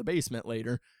bottom of the basement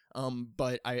later.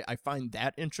 But I find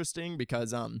that interesting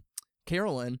because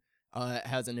Carolyn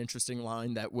has an interesting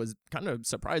line that was kind of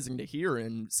surprising to hear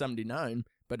in 79,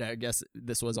 but I guess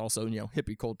this was also,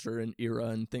 hippie culture and era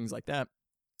and things like that.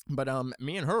 But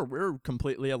me and her, we're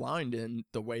completely aligned in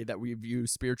the way that we view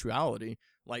spirituality.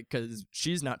 Like, because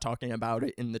she's not talking about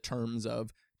it in the terms of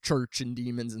church and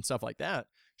demons and stuff like that.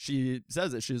 She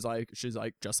says it. She's like,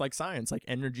 just like science, like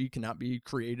energy cannot be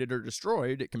created or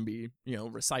destroyed. It can be,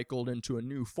 recycled into a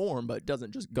new form, but it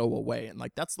doesn't just go away. And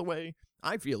like, that's the way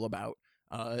I feel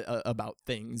about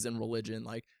things and religion.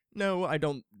 Like, no, I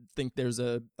don't think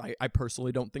I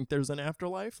personally don't think there's an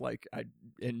afterlife. Like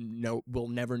we'll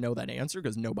never know that answer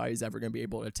because nobody's ever going to be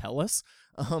able to tell us.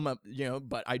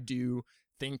 But I do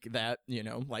think that,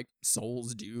 like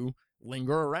souls do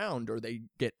linger around, or they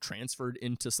get transferred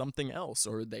into something else,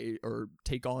 or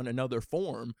take on another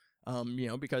form.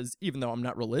 Because even though I'm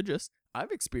not religious,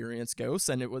 I've experienced ghosts,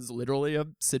 and it was literally a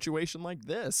situation like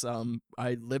this.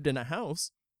 I lived in a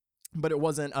house, but it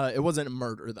wasn't a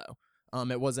murder though.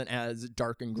 It wasn't as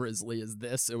dark and grisly as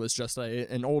this. It was just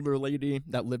an older lady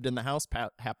that lived in the house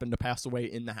happened to pass away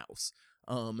in the house.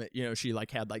 She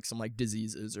like had like some like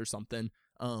diseases or something.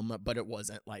 But it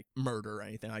wasn't like murder or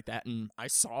anything like that. And I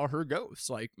saw her ghost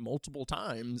like multiple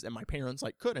times, and my parents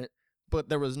like couldn't, but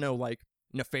there was no like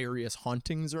nefarious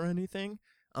hauntings or anything.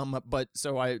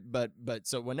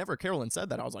 So whenever Carolyn said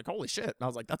that, I was like, holy shit. And I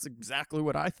was like, that's exactly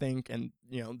what I think. And,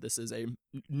 this is a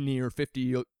near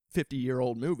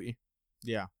 50-year-old movie.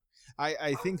 Yeah.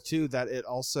 I think too that it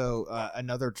also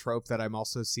another trope that I'm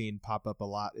also seeing pop up a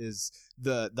lot is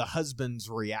the husband's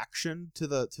reaction to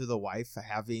the wife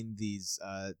having these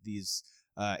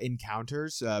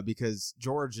encounters, because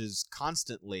George is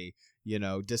constantly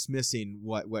dismissing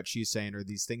what she's saying or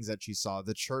these things that she saw.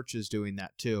 The church is doing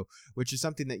that too, which is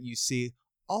something that you see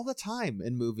all the time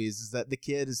in movies, is that the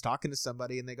kid is talking to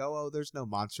somebody and they go, oh, there's no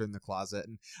monster in the closet.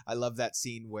 And I love that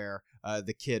scene where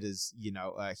the kid is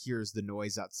hears the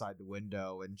noise outside the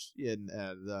window, and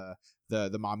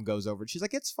the mom goes over and she's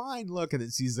like, it's fine, look, and then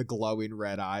sees the glowing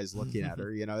red eyes looking at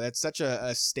her. That's such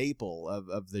a staple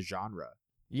of the genre.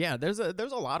 Yeah, there's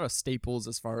a lot of staples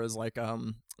as far as like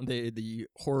the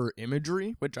horror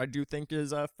imagery, which I do think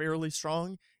is fairly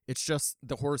strong. It's just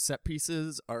the horror set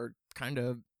pieces are kind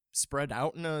of spread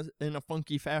out in a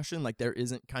funky fashion. Like there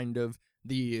isn't kind of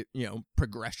the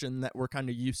progression that we're kind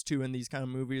of used to in these kind of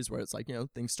movies, where it's like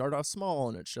things start off small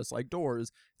and it's just like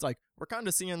doors. It's like we're kind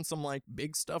of seeing some like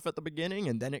big stuff at the beginning,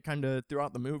 and then it kind of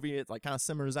throughout the movie it like kind of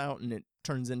simmers out and it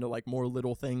turns into like more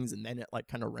little things, and then it like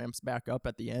kind of ramps back up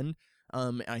at the end.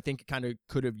 I think it kind of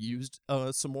could have used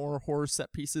some more horror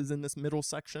set pieces in this middle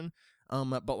section.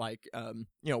 But like,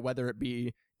 whether it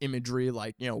be imagery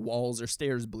like, walls or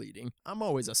stairs bleeding, I'm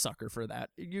always a sucker for that.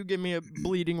 You give me a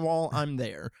bleeding wall, I'm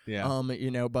there. Yeah.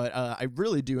 But I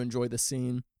really do enjoy the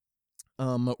scene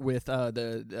with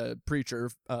the preacher,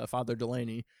 Father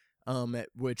Delaney,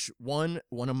 which one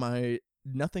of my,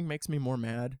 nothing makes me more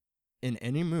mad in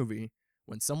any movie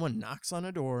when someone knocks on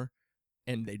a door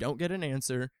and they don't get an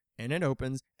answer, and it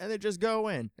opens, and they just go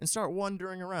in and start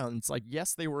wandering around. It's like,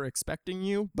 yes, they were expecting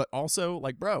you, but also,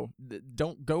 like, bro,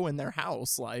 don't go in their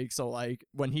house. Like, so, like,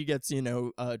 when he gets,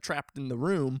 trapped in the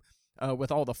room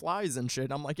with all the flies and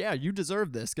shit, I'm like, yeah, you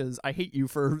deserve this, because I hate you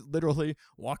for literally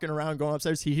walking around, going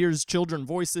upstairs. He hears children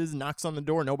voices, knocks on the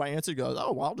door, nobody answers, goes,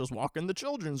 oh, well, I'll just walk in the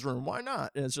children's room. Why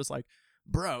not? And it's just like,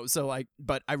 bro, so like,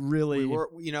 but I really,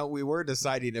 we were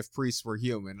deciding if priests were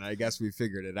human, and I guess we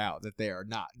figured it out that they are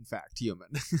not in fact human.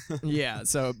 Yeah,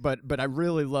 so but I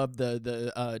really love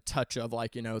the touch of,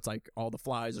 like, it's like all the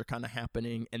flies are kind of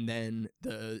happening, and then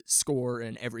the score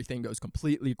and everything goes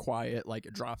completely quiet, like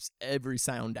it drops every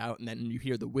sound out, and then you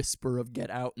hear the whisper of get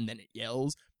out, and then it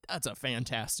yells. That's a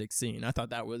fantastic scene. I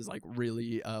thought that was like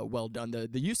really well done.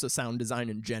 The use of sound design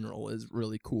in general is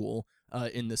really cool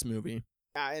in this movie.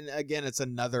 And again, it's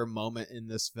another moment in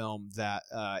this film that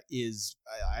is,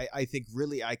 I think,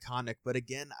 really iconic. But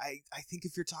again, I think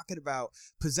if you're talking about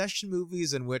possession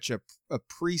movies in which a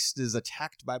priest is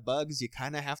attacked by bugs, you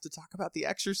kind of have to talk about The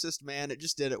Exorcist, man. It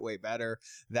just did it way better.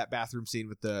 That bathroom scene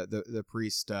with the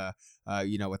priest,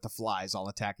 with the flies all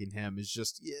attacking him is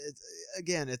just,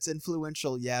 again, it's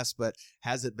influential, yes, but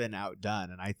has it been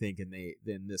outdone? And I think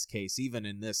in this case, even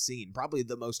in this scene, probably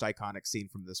the most iconic scene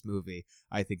from this movie,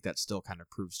 I think that still kind of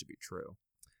proves to be true.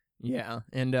 Yeah,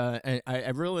 and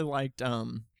I really liked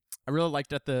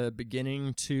at the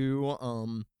beginning too,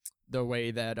 the way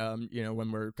that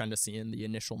when we're kind of seeing the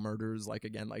initial murders, like,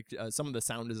 again, like some of the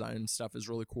sound design stuff is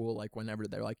really cool, like whenever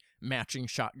they're like matching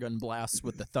shotgun blasts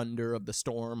with the thunder of the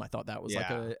storm. I thought that was like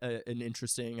an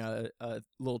interesting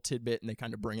little tidbit, and they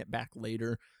kind of bring it back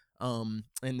later. And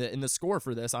the score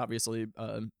for this, obviously,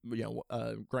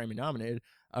 Grammy nominated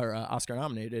or Oscar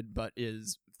nominated, but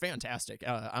is fantastic.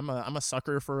 I'm a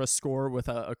sucker for a score with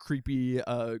a creepy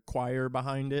choir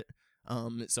behind it.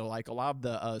 So like a lot of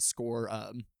the score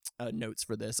notes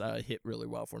for this hit really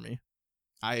well for me.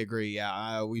 I agree.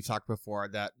 Yeah, we've talked before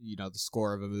that, the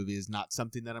score of a movie is not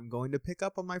something that I'm going to pick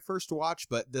up on my first watch,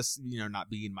 but this, not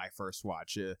being my first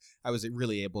watch, I was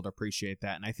really able to appreciate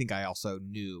that. And I think I also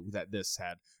knew that this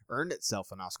had earned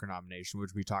itself an Oscar nomination,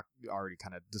 which we already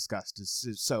kind of discussed is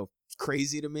so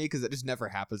crazy to me because it just never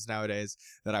happens nowadays,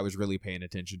 that I was really paying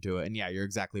attention to it. And yeah, you're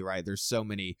exactly right. There's so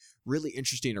many really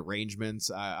interesting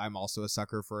arrangements. I'm also a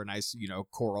sucker for a nice,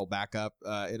 choral backup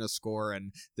in a score,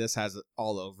 and this has it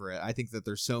all over it. I think that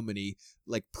there's so many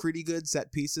like pretty good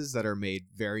set pieces that are made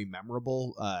very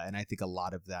memorable, and I think a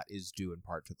lot of that is due in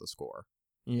part to the score.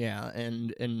 Yeah,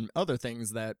 and other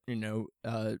things that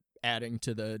adding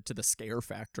to the scare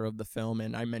factor of the film,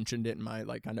 and I mentioned it in my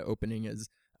like kind of opening, is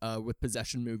with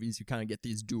possession movies, you kind of get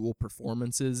these dual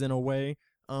performances in a way.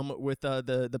 With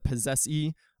the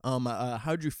possessee,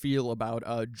 how'd you feel about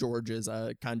George's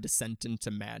kind of descent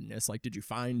into madness? Like, did you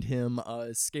find him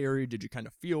scary? Did you kind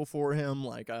of feel for him?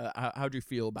 Like, how'd you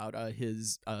feel about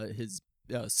his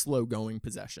slow going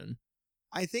possession?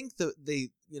 I think that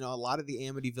a lot of the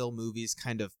Amityville movies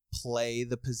kind of play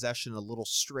the possession a little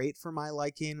straight for my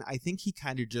liking. I think he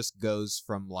kind of just goes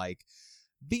from like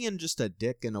being just a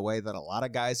dick in a way that a lot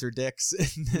of guys are dicks,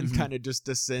 and then kind of just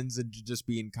descends into just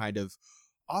being kind of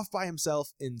off by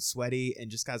himself and sweaty and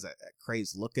just has a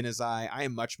crazed look in his eye. I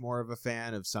am much more of a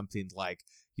fan of something like,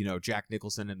 Jack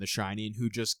Nicholson in The Shining, who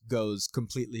just goes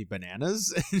completely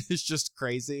bananas and is just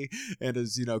crazy and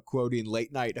is, quoting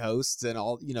late night hosts and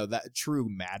all, that true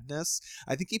madness.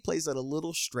 I think he plays it a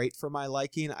little straight for my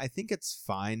liking. I think it's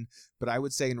fine, but I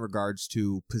would say in regards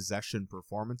to possession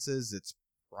performances, it's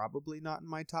probably not in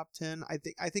my top 10. I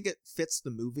think it fits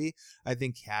the movie. I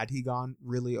think had he gone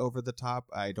really over the top,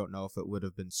 I don't know if it would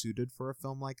have been suited for a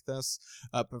film like this.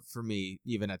 But for me,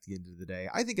 even at the end of the day,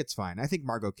 I think it's fine. I think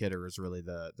Margot Kidder is really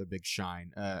the big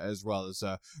shine, as well as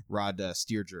Rod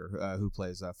Steiger, who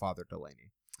plays Father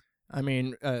Delaney. I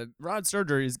mean, Rod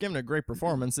Steiger is giving a great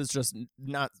performance. It's just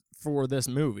not for this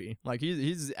movie. Like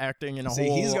he's acting in a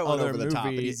whole he's going other over the movie. top,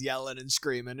 and he's yelling and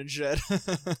screaming and shit.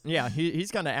 Yeah,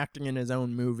 he's kind of acting in his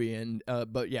own movie, and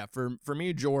but yeah, for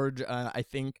me, George, I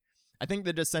think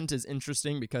the descent is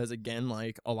interesting because, again,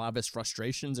 like a lot of his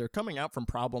frustrations are coming out from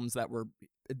problems that were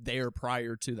there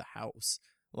prior to the house.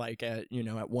 Like at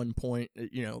one point,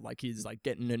 like he's like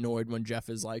getting annoyed when Jeff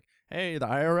is like, "Hey, the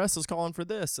IRS is calling for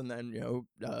this," and then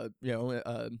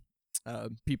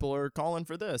people are calling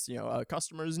for this,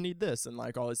 customers need this, and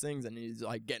like all these things, and he's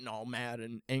like getting all mad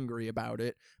and angry about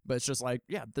it. But it's just like,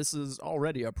 yeah, this is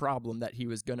already a problem that he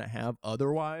was gonna have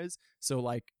otherwise. So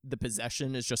like the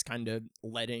possession is just kind of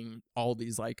letting all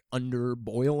these like under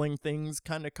boiling things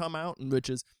kind of come out, and which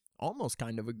is almost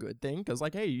kind of a good thing, because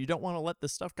like, hey, you don't want to let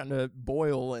this stuff kind of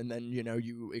boil and then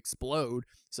you explode.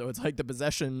 So it's like the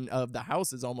possession of the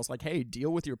house is almost like, hey,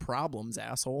 deal with your problems,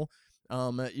 asshole.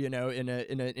 In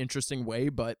an interesting way.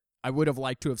 But I would have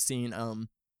liked to have seen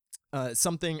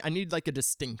something. I need like a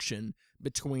distinction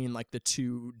between like the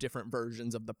two different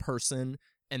versions of the person,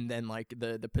 and then like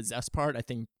the possessed part. I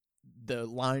think the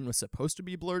line was supposed to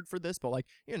be blurred for this, but like,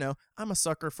 I'm a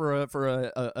sucker for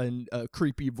a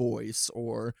creepy voice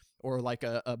or like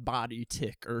a body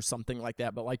tick or something like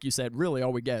that. But like you said, really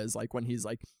all we get is like when he's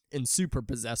like in super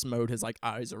possessed mode, his like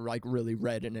eyes are like really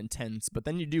red and intense. But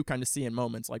then you do kind of see in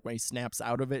moments like when he snaps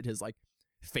out of it, his like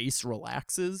face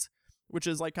relaxes, which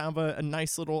is like kind of a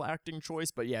nice little acting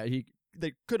choice. But yeah,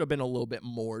 there could have been a little bit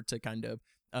more to kind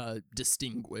of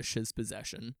distinguish his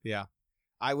possession. Yeah.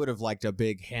 I would have liked a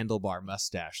big handlebar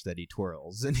mustache that he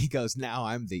twirls, and he goes, "Now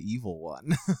I'm the evil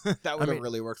one." That would have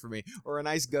really worked for me. Or a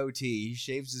nice goatee. He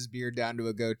shaves his beard down to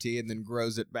a goatee and then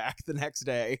grows it back the next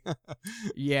day.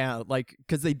 Yeah, like,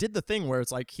 because they did the thing where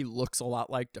it's like he looks a lot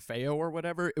like DeFeo or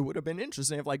whatever. It would have been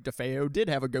interesting if like DeFeo did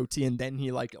have a goatee, and then he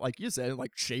like you said,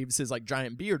 like shaves his like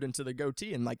giant beard into the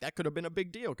goatee, and like that could have been a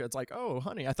big deal, because it's like, oh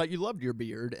honey, I thought you loved your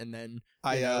beard, and then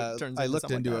I looked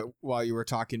into it while you were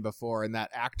talking before, and that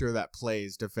actor that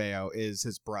plays DeFeo is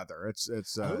his brother. It's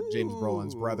James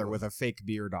Brolin's brother with a fake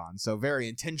beard on, so very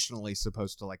intentionally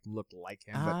supposed to like look like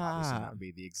him, but obviously not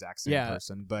be the exact same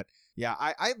person. But yeah,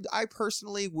 I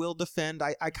personally will defend.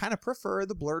 I kind of prefer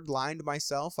the blurred line to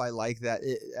myself. I like that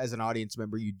as an audience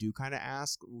member, you do kind of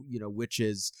ask, which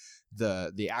is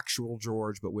the actual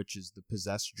George, but which is the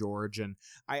possessed George. And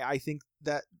I think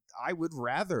that I would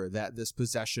rather that this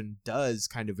possession does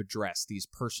kind of address these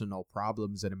personal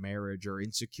problems in a marriage or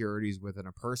insecurities within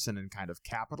a person, and kind of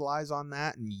capitalize on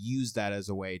that and use that as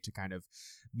a way to kind of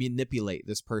manipulate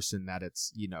this person that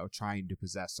it's, trying to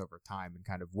possess over time, and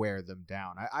kind of wear them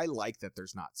down. I like that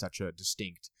there's not such a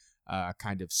distinct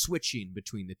kind of switching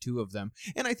between the two of them.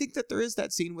 And I think that there is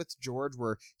that scene with George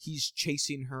where he's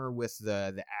chasing her with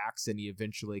the axe, and he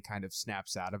eventually kind of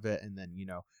snaps out of it, and then,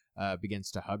 begins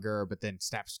to hug her, but then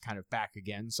snaps kind of back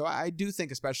again. So I do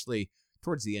think, especially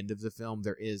towards the end of the film,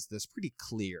 there is this pretty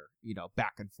clear,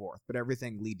 back and forth, but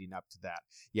everything leading up to that,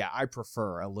 yeah, I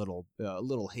prefer a little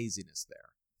haziness there.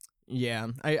 Yeah,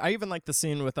 I even like the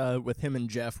scene with him and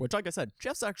Jeff, which, like I said,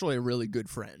 Jeff's actually a really good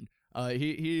friend.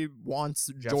 He wants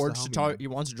George to talk. Man. He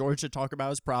wants George to talk about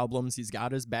his problems. He's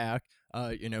got his back.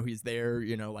 He's there.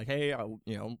 Like, hey,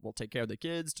 we'll take care of the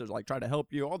kids, to like try to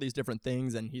help you. All these different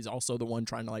things, and he's also the one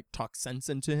trying to like talk sense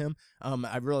into him.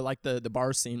 I really like the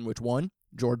bar scene, which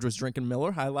George was drinking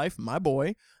Miller High Life, my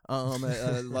boy.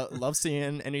 Love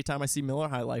seeing anytime I see Miller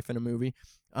High Life in a movie.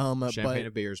 Champagne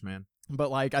of beers, man. But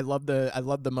like I love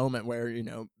the moment where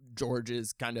George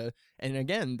is kind of, and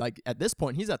again, like at this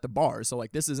point he's at the bar, so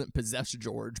like this isn't possessed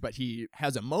George, but he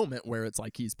has a moment where it's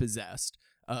like he's possessed,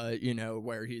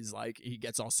 where he's like, he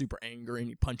gets all super angry and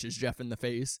he punches Jeff in the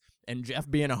face, and Jeff,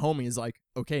 being a homie, is like,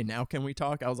 okay, now can we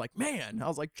talk? I was like,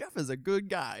 Jeff is a good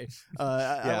guy.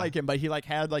 I like him, but he like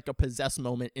had like a possessed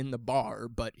moment in the bar,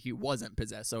 but he wasn't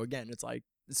possessed. So again, it's like,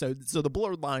 so the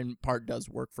blurred line part does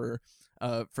work for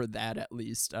that, at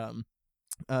least.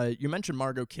 You mentioned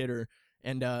Margot Kidder,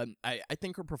 and I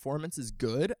think her performance is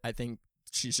good. I think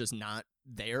she's just not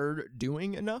there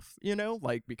doing enough,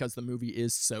 like, because the movie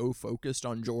is so focused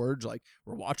on George. Like,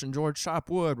 we're watching George chop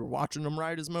wood, we're watching him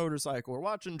ride his motorcycle, we're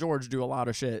watching George do a lot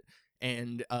of shit,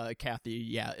 and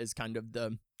Kathy, is kind of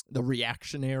the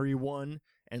reactionary one,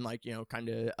 and like, kind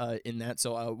of in that.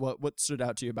 So what stood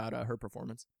out to you about her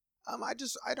performance?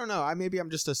 I don't know. Maybe I'm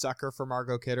just a sucker for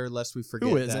Margot Kidder, lest we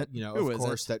forget that, of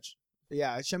course, that.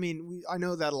 Yeah, I mean, I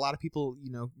know that a lot of people,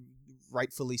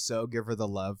 rightfully so, give her the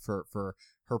love for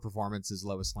her performance as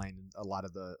Lois Lane in a lot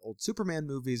of the old Superman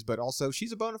movies, but also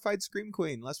she's a bona fide scream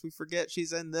queen, lest we forget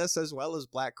she's in this as well as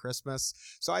Black Christmas.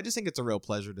 So I just think it's a real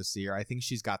pleasure to see her. I think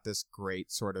she's got this great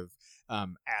sort of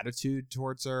attitude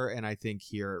towards her, and I think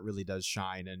here it really does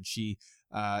shine, and she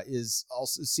is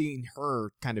also seeing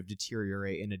her kind of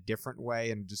deteriorate in a different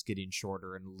way and just getting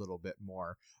shorter and a little bit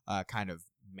more kind of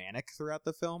manic throughout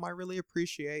the film. I really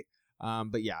appreciate.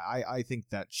 But yeah, I think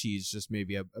that she's just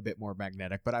maybe a bit more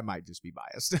magnetic, but I might just be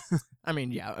biased. I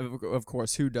mean, yeah, of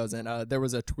course, who doesn't? There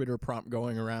was a Twitter prompt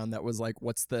going around that was like,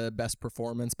 what's the best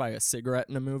performance by a cigarette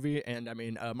in a movie? And I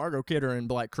mean, Margot Kidder in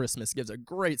Black Christmas gives a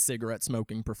great cigarette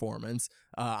smoking performance.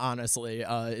 Honestly,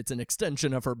 it's an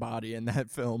extension of her body in that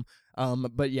film.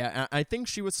 But yeah, I think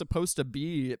she was supposed to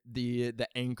be the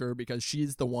anchor because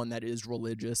she's the one that is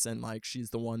religious, and like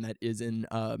she's the one that is in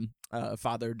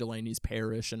Father Delaney's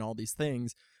parish and all these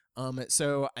things.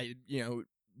 So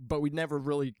but we never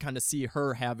really kind of see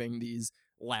her having these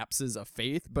lapses of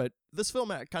faith. But this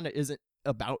film kind of isn't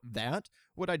about that.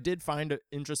 What I did find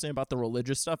interesting about the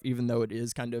religious stuff, even though it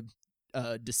is kind of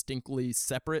distinctly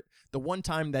separate, the one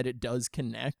time that it does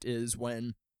connect is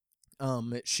when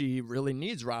she really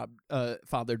needs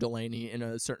Father Delaney in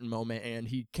a certain moment, and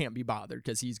he can't be bothered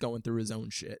because he's going through his own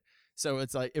shit. So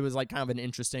it was like kind of an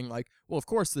interesting, like, well, of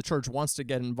course the church wants to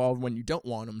get involved when you don't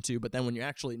want them to, but then when you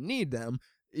actually need them,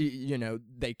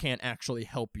 they can't actually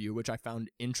help you, which I found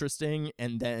interesting.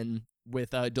 And then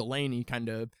with Delaney kind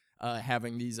of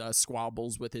having these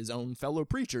squabbles with his own fellow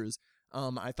preachers,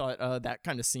 I thought that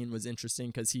kind of scene was interesting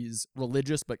because he's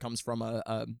religious but comes from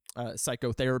a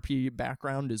psychotherapy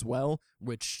background as well,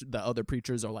 which the other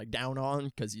preachers are like down on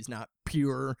because he's not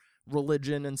pure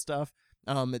religion and stuff.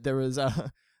 There was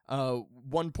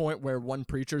one point where one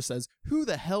preacher says, "Who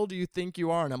the hell do you think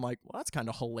you are?" And I'm like, well, that's kind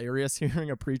of hilarious hearing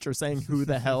a preacher saying "who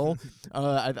the hell."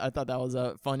 I thought that was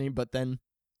funny, but then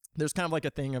there's kind of like a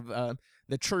thing of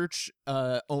the church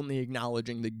only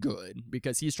acknowledging the good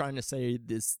because he's trying to say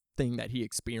this thing that he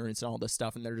experienced and all this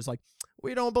stuff, and they're just like,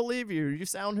 "We don't believe you. You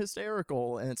sound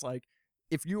hysterical." And it's like,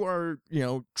 if you are,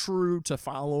 true to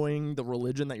following the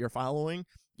religion that you're following,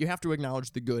 you have to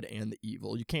acknowledge the good and the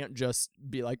evil. You can't just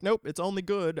be like, nope, it's only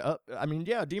good. I mean,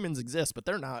 yeah, demons exist, but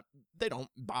they don't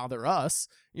bother us,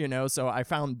 So I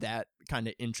found that kind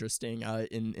of interesting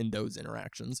in those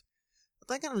interactions.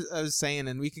 Like I was saying,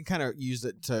 and we can kind of use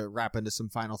it to wrap into some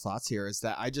final thoughts here, is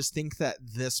that I just think that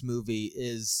this movie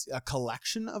is a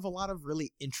collection of a lot of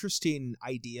really interesting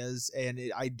ideas, and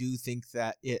I do think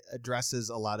that it addresses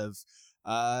a lot of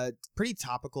pretty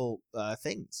topical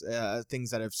things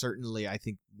that have certainly, I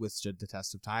think, withstood the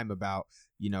test of time about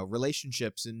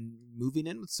relationships and moving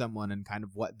in with someone and kind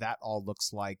of what that all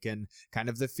looks like, and kind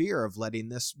of the fear of letting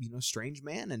this strange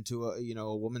man into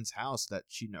a woman's house that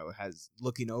she has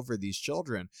looking over these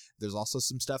children. There's also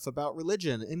some stuff about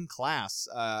religion in class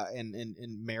and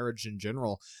marriage in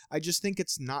general. I just think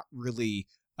it's not really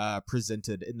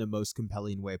presented in the most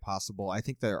compelling way possible. I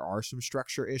think there are some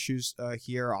structure issues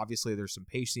here. Obviously, there's some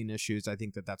pacing issues. I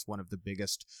think that that's one of the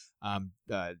biggest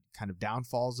kind of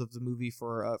downfalls of the movie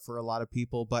for a lot of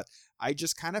people. But I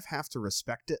just kind of have to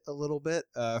respect it a little bit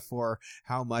for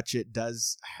how much it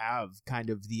does have kind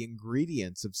of the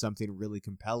ingredients of something really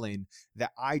compelling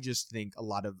that I just think a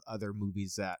lot of other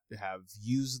movies that have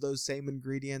used those same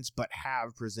ingredients but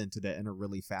have presented it in a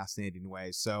really fascinating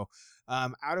way. So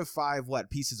out of 5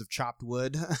 pieces of chopped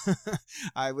wood,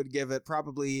 I would give it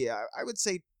probably I would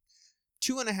say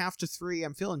 2.5 to 3.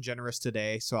 I'm feeling generous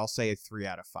today, so I'll say a 3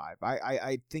 out of 5.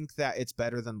 I think that it's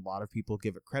better than a lot of people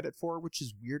give it credit for, which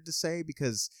is weird to say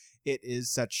because it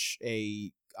is such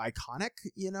a iconic,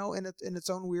 in its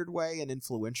own weird way, an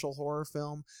influential horror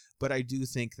film. But I do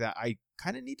think that I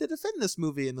kind of need to defend this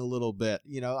movie in a little bit.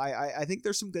 I think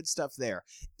there's some good stuff there.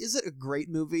 Is it a great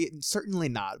movie? Certainly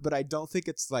not, but I don't think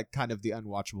it's like kind of the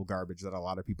unwatchable garbage that a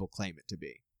lot of people claim it to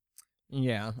be.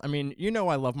 Yeah, I mean,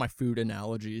 I love my food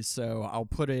analogies, so I'll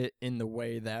put it in the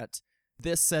way that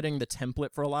this setting the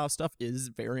template for a lot of stuff is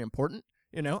very important.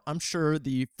 I'm sure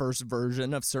the first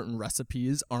version of certain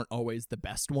recipes aren't always the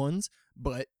best ones,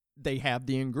 but they have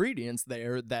the ingredients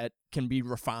there that can be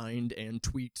refined and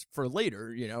tweaked for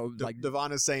later, like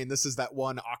Devon is saying this is that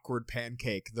one awkward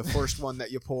pancake. The first one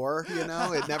that you pour,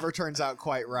 it never turns out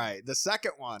quite right. The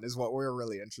second one is what we're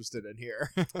really interested in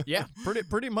here. Yeah,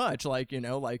 pretty much again,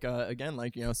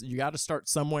 so you got to start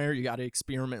somewhere. You got to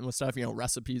experiment with stuff.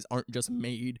 Recipes aren't just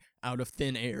made out of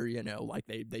thin air, like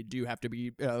they do have to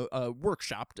be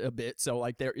workshopped a bit. So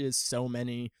like there is so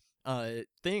many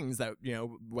things that,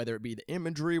 whether it be the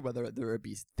imagery, whether it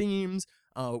be themes,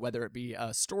 whether it be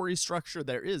story structure,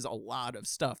 there is a lot of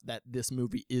stuff that this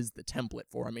movie is the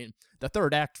template for. I mean, the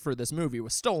third act for this movie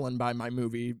was stolen by my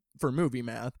movie for Movie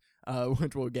Math,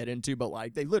 which we'll get into, but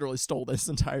like they literally stole this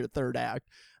entire third act,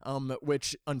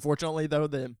 which unfortunately though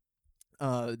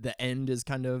the end is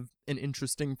kind of an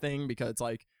interesting thing because it's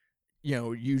like,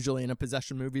 usually in a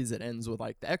possession movies, it ends with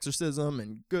like the exorcism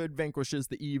and good vanquishes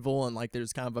the evil, and like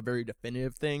there's kind of a very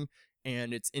definitive thing,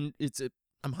 and it's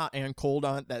I'm hot and cold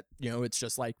on it, that, it's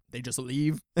just like they just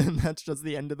leave and that's just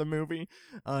the end of the movie.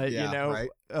 Right.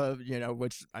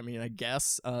 Which, I mean, I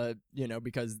guess,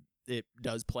 because it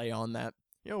does play on that,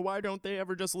 why don't they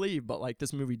ever just leave? But like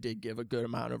this movie did give a good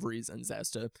amount of reasons as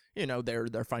to,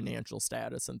 their financial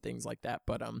status and things like that.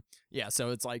 But yeah, so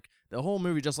it's like the whole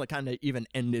movie just like kind of even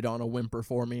ended on a whimper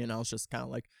for me, and I was just kind of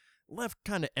like left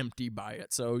kind of empty by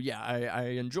it. So yeah, I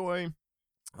enjoy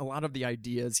a lot of the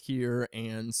ideas here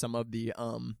and some of the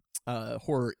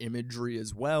horror imagery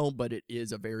as well, but it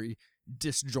is a very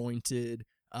disjointed,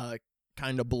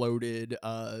 kind of bloated,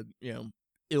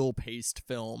 ill-paced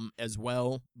film as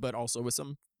well, but also with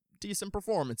some decent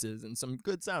performances and some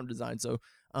good sound design. So,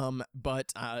 no,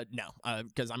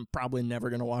 because I'm probably never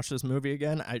going to watch this movie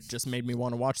again. It just made me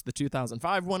want to watch the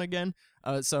 2005 one again.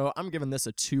 So I'm giving this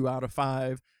a 2 out of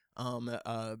 5.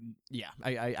 Yeah,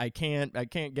 I can't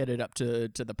get it up to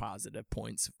the positive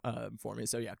points, for me.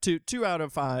 So yeah, 2 out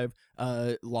of 5,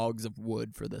 logs of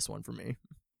wood for this one for me.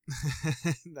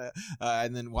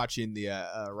 And then watching the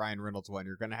Ryan Reynolds one,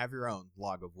 you're gonna have your own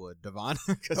log of wood, Devon.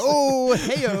 Oh,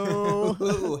 heyo,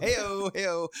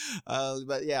 heyo.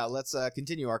 But yeah, let's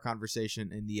continue our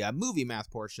conversation in the movie math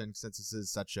portion, since this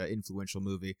is such an influential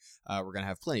movie. We're gonna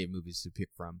have plenty of movies to pick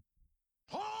from.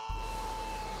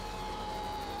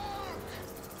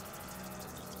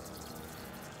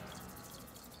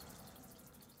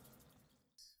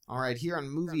 All right, here on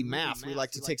Movie Math, we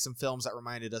like to take some films that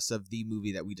reminded us of the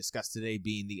movie that we discussed today,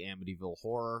 being the Amityville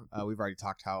Horror. We've already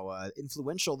talked how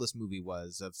influential this movie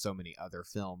was of so many other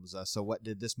films. So what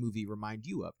did this movie remind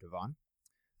you of, Devon?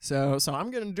 So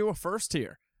I'm going to do a first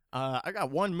here. I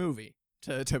got one movie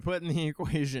to put in the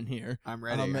equation here. I'm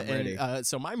ready. I'm ready.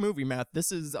 So my movie math,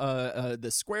 this is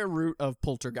the square root of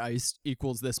Poltergeist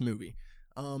equals this movie.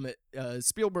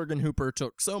 Spielberg and Hooper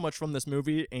took so much from this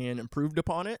movie and improved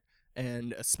upon it.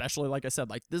 And especially, like I said,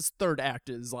 like this third act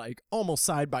is like almost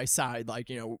side by side,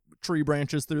 like, tree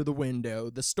branches through the window,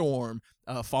 the storm,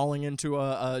 falling into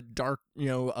a dark,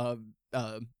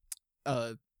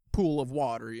 pool of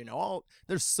water,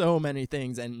 there's so many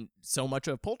things, and so much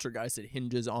of Poltergeist, it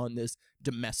hinges on this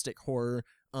domestic horror.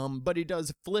 But he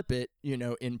does flip it,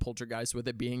 in Poltergeist, with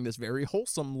it being this very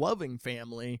wholesome, loving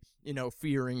family,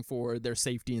 fearing for their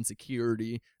safety and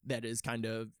security that is kind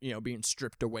of, being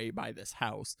stripped away by this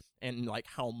house, and like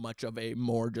how much of a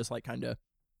more just like kind of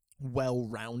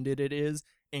well-rounded it is.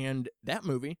 And that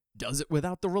movie does it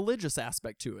without the religious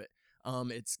aspect to it.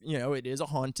 It's, it is a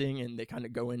haunting, and they kind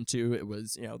of go into, it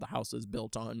was, the house is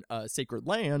built on sacred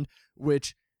land,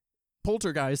 which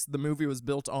Poltergeist, the movie, was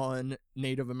built on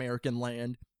Native American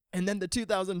land, and then the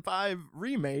 2005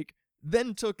 remake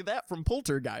then took that from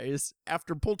Poltergeist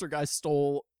after Poltergeist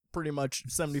stole pretty much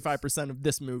 75% of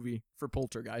this movie for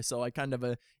Poltergeist. So like kind of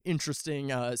a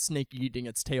interesting snake eating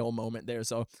its tail moment there.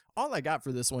 So all I got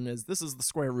for this one is this is the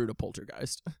square root of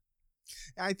Poltergeist.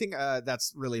 I think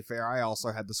that's really fair. I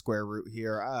also had the square root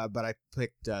here, but I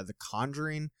picked The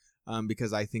Conjuring.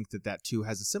 Because I think that too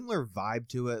has a similar vibe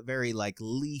to it, very like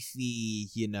leafy,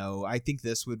 I think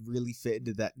this would really fit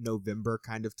into that November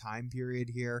kind of time period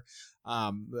here,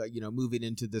 moving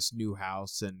into this new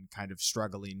house and kind of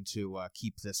struggling to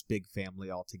keep this big family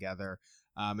all together.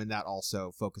 And that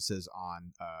also focuses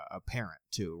on a parent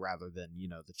too, rather than,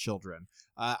 the children.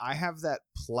 I have that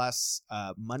plus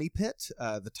Money Pit,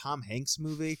 the Tom Hanks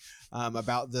movie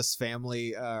about this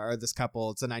family or this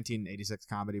couple. It's a 1986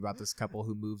 comedy about this couple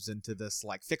who moves into this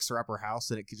like fixer-upper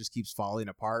house, and it just keeps falling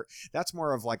apart. That's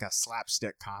more of like a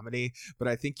slapstick comedy, but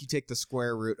I think you take the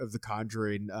square root of The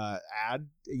Conjuring,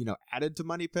 added to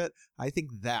Money Pit. I think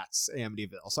that's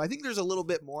Amityville. So I think there's a little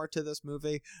bit more to this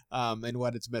movie, and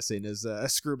what it's missing is a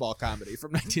screwball comedy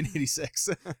from 1986.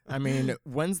 I mean,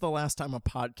 when's the last time a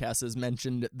podcast has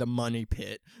mentioned the Money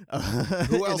Pit?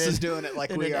 Who else is doing it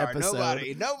like we are?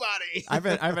 Episode? Nobody.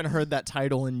 I haven't heard that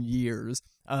title in years.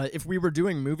 If we were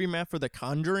doing movie math for The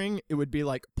Conjuring, it would be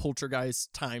like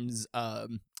Poltergeist times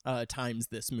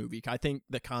this movie. I think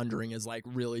The Conjuring is like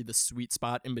really the sweet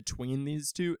spot in between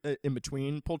these two, in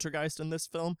between Poltergeist and this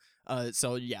film.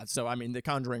 So I mean, The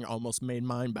Conjuring almost made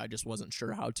mine, but I just wasn't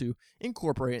sure how to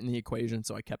incorporate it in the equation,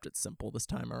 so I kept it simple this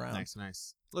time around.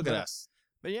 Nice. Look at us.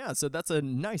 But yeah, so that's a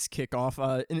nice kickoff.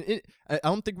 I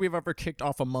don't think we've ever kicked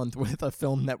off a month with a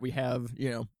film that we have,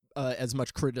 as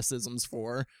much criticisms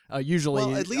for. Usually,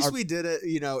 well, at least we did it,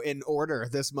 in order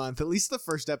this month. At least the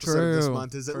first episode of this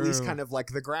month is at least kind of like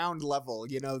the ground level.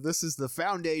 this is the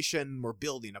foundation. We're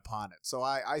building upon it. So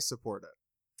I support it.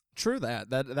 True that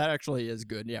actually is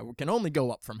good. Yeah, we can only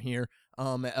go up from here.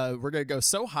 We're gonna go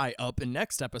so high up in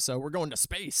next episode. We're going to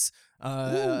space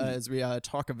as we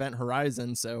talk Event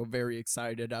Horizon. So very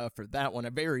excited for that one.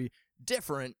 A very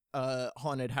different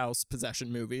haunted house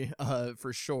possession movie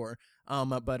for sure.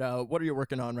 But what are you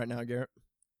working on right now, Garrett?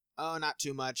 Oh, not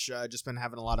too much. Just been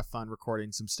having a lot of fun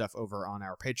recording some stuff over on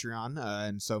our Patreon,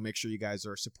 and so make sure you guys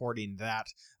are supporting that.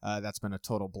 That's been a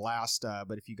total blast.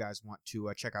 But if you guys want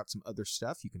to check out some other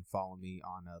stuff, you can follow me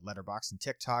on Letterboxd and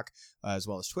TikTok, as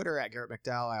well as Twitter at Garrett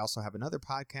McDowell. I also have another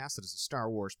podcast that is a Star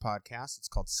Wars podcast. It's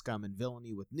called Scum and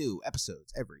Villainy, with new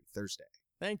episodes every Thursday.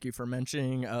 Thank you for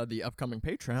mentioning the upcoming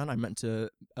Patreon. I meant to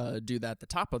do that at the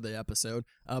top of the episode.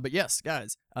 But yes,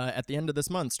 guys, at the end of this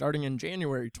month, starting in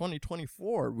January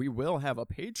 2024, we will have a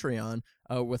Patreon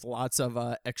with lots of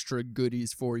extra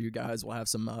goodies for you guys. We'll have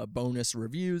some bonus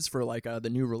reviews for like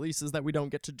the new releases that we don't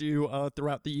get to do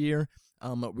throughout the year.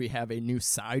 We have a new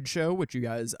sideshow, which you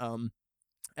guys,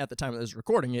 at the time of this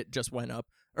recording, it just went up.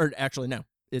 Or actually, no,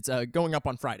 it's going up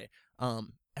on Friday.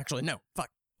 Actually, no,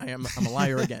 fuck. I'm a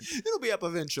liar again. It'll be up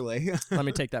eventually. Let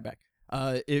me take that back.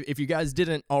 If you guys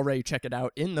didn't already check it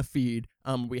out in the feed,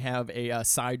 we have a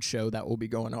sideshow that will be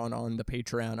going on the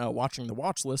Patreon, Watching the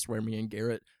Watch List, where me and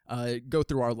Garrett go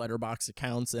through our Letterboxd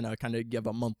accounts and kind of give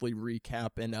a monthly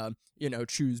recap and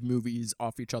choose movies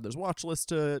off each other's watch list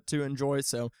to enjoy.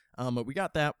 So we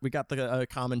got that. We got the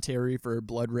commentary for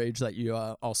Blood Rage that you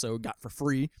also got for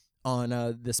free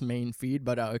on this main feed.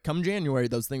 But come January,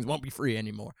 those things won't be free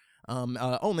anymore.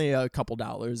 Only a couple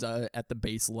dollars at the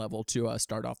base level to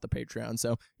start off the Patreon.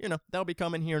 So, that'll be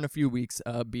coming here in a few weeks.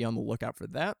 Be on the lookout for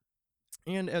that.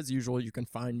 And as usual, you can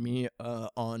find me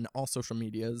on all social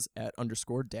medias at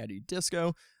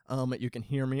 _DaddyDisco. You can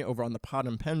hear me over on the Pod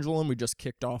and Pendulum. We just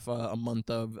kicked off a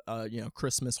month of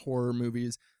Christmas horror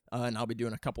movies. And I'll be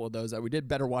doing a couple of those. We did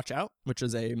Better Watch Out, which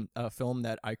is a film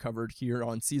that I covered here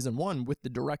on season 1 with the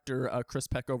director, Chris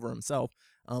Peckover himself.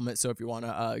 So if you want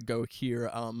to go hear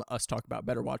us talk about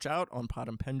Better Watch Out on Pod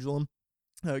and Pendulum,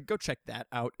 go check that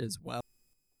out as well.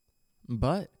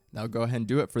 But that'll go ahead and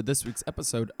do it for this week's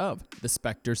episode of the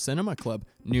Spectre Cinema Club.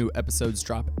 New episodes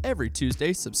drop every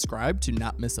Tuesday. Subscribe to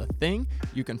not miss a thing.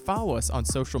 You can follow us on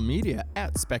social media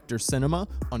at Spectre Cinema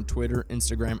on Twitter,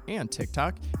 Instagram, and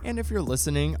TikTok. And if you're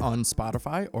listening on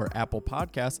Spotify or Apple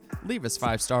Podcasts, leave us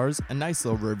 5 stars, a nice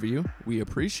little review. We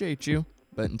appreciate you.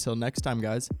 But until next time,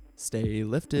 guys, stay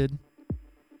lifted.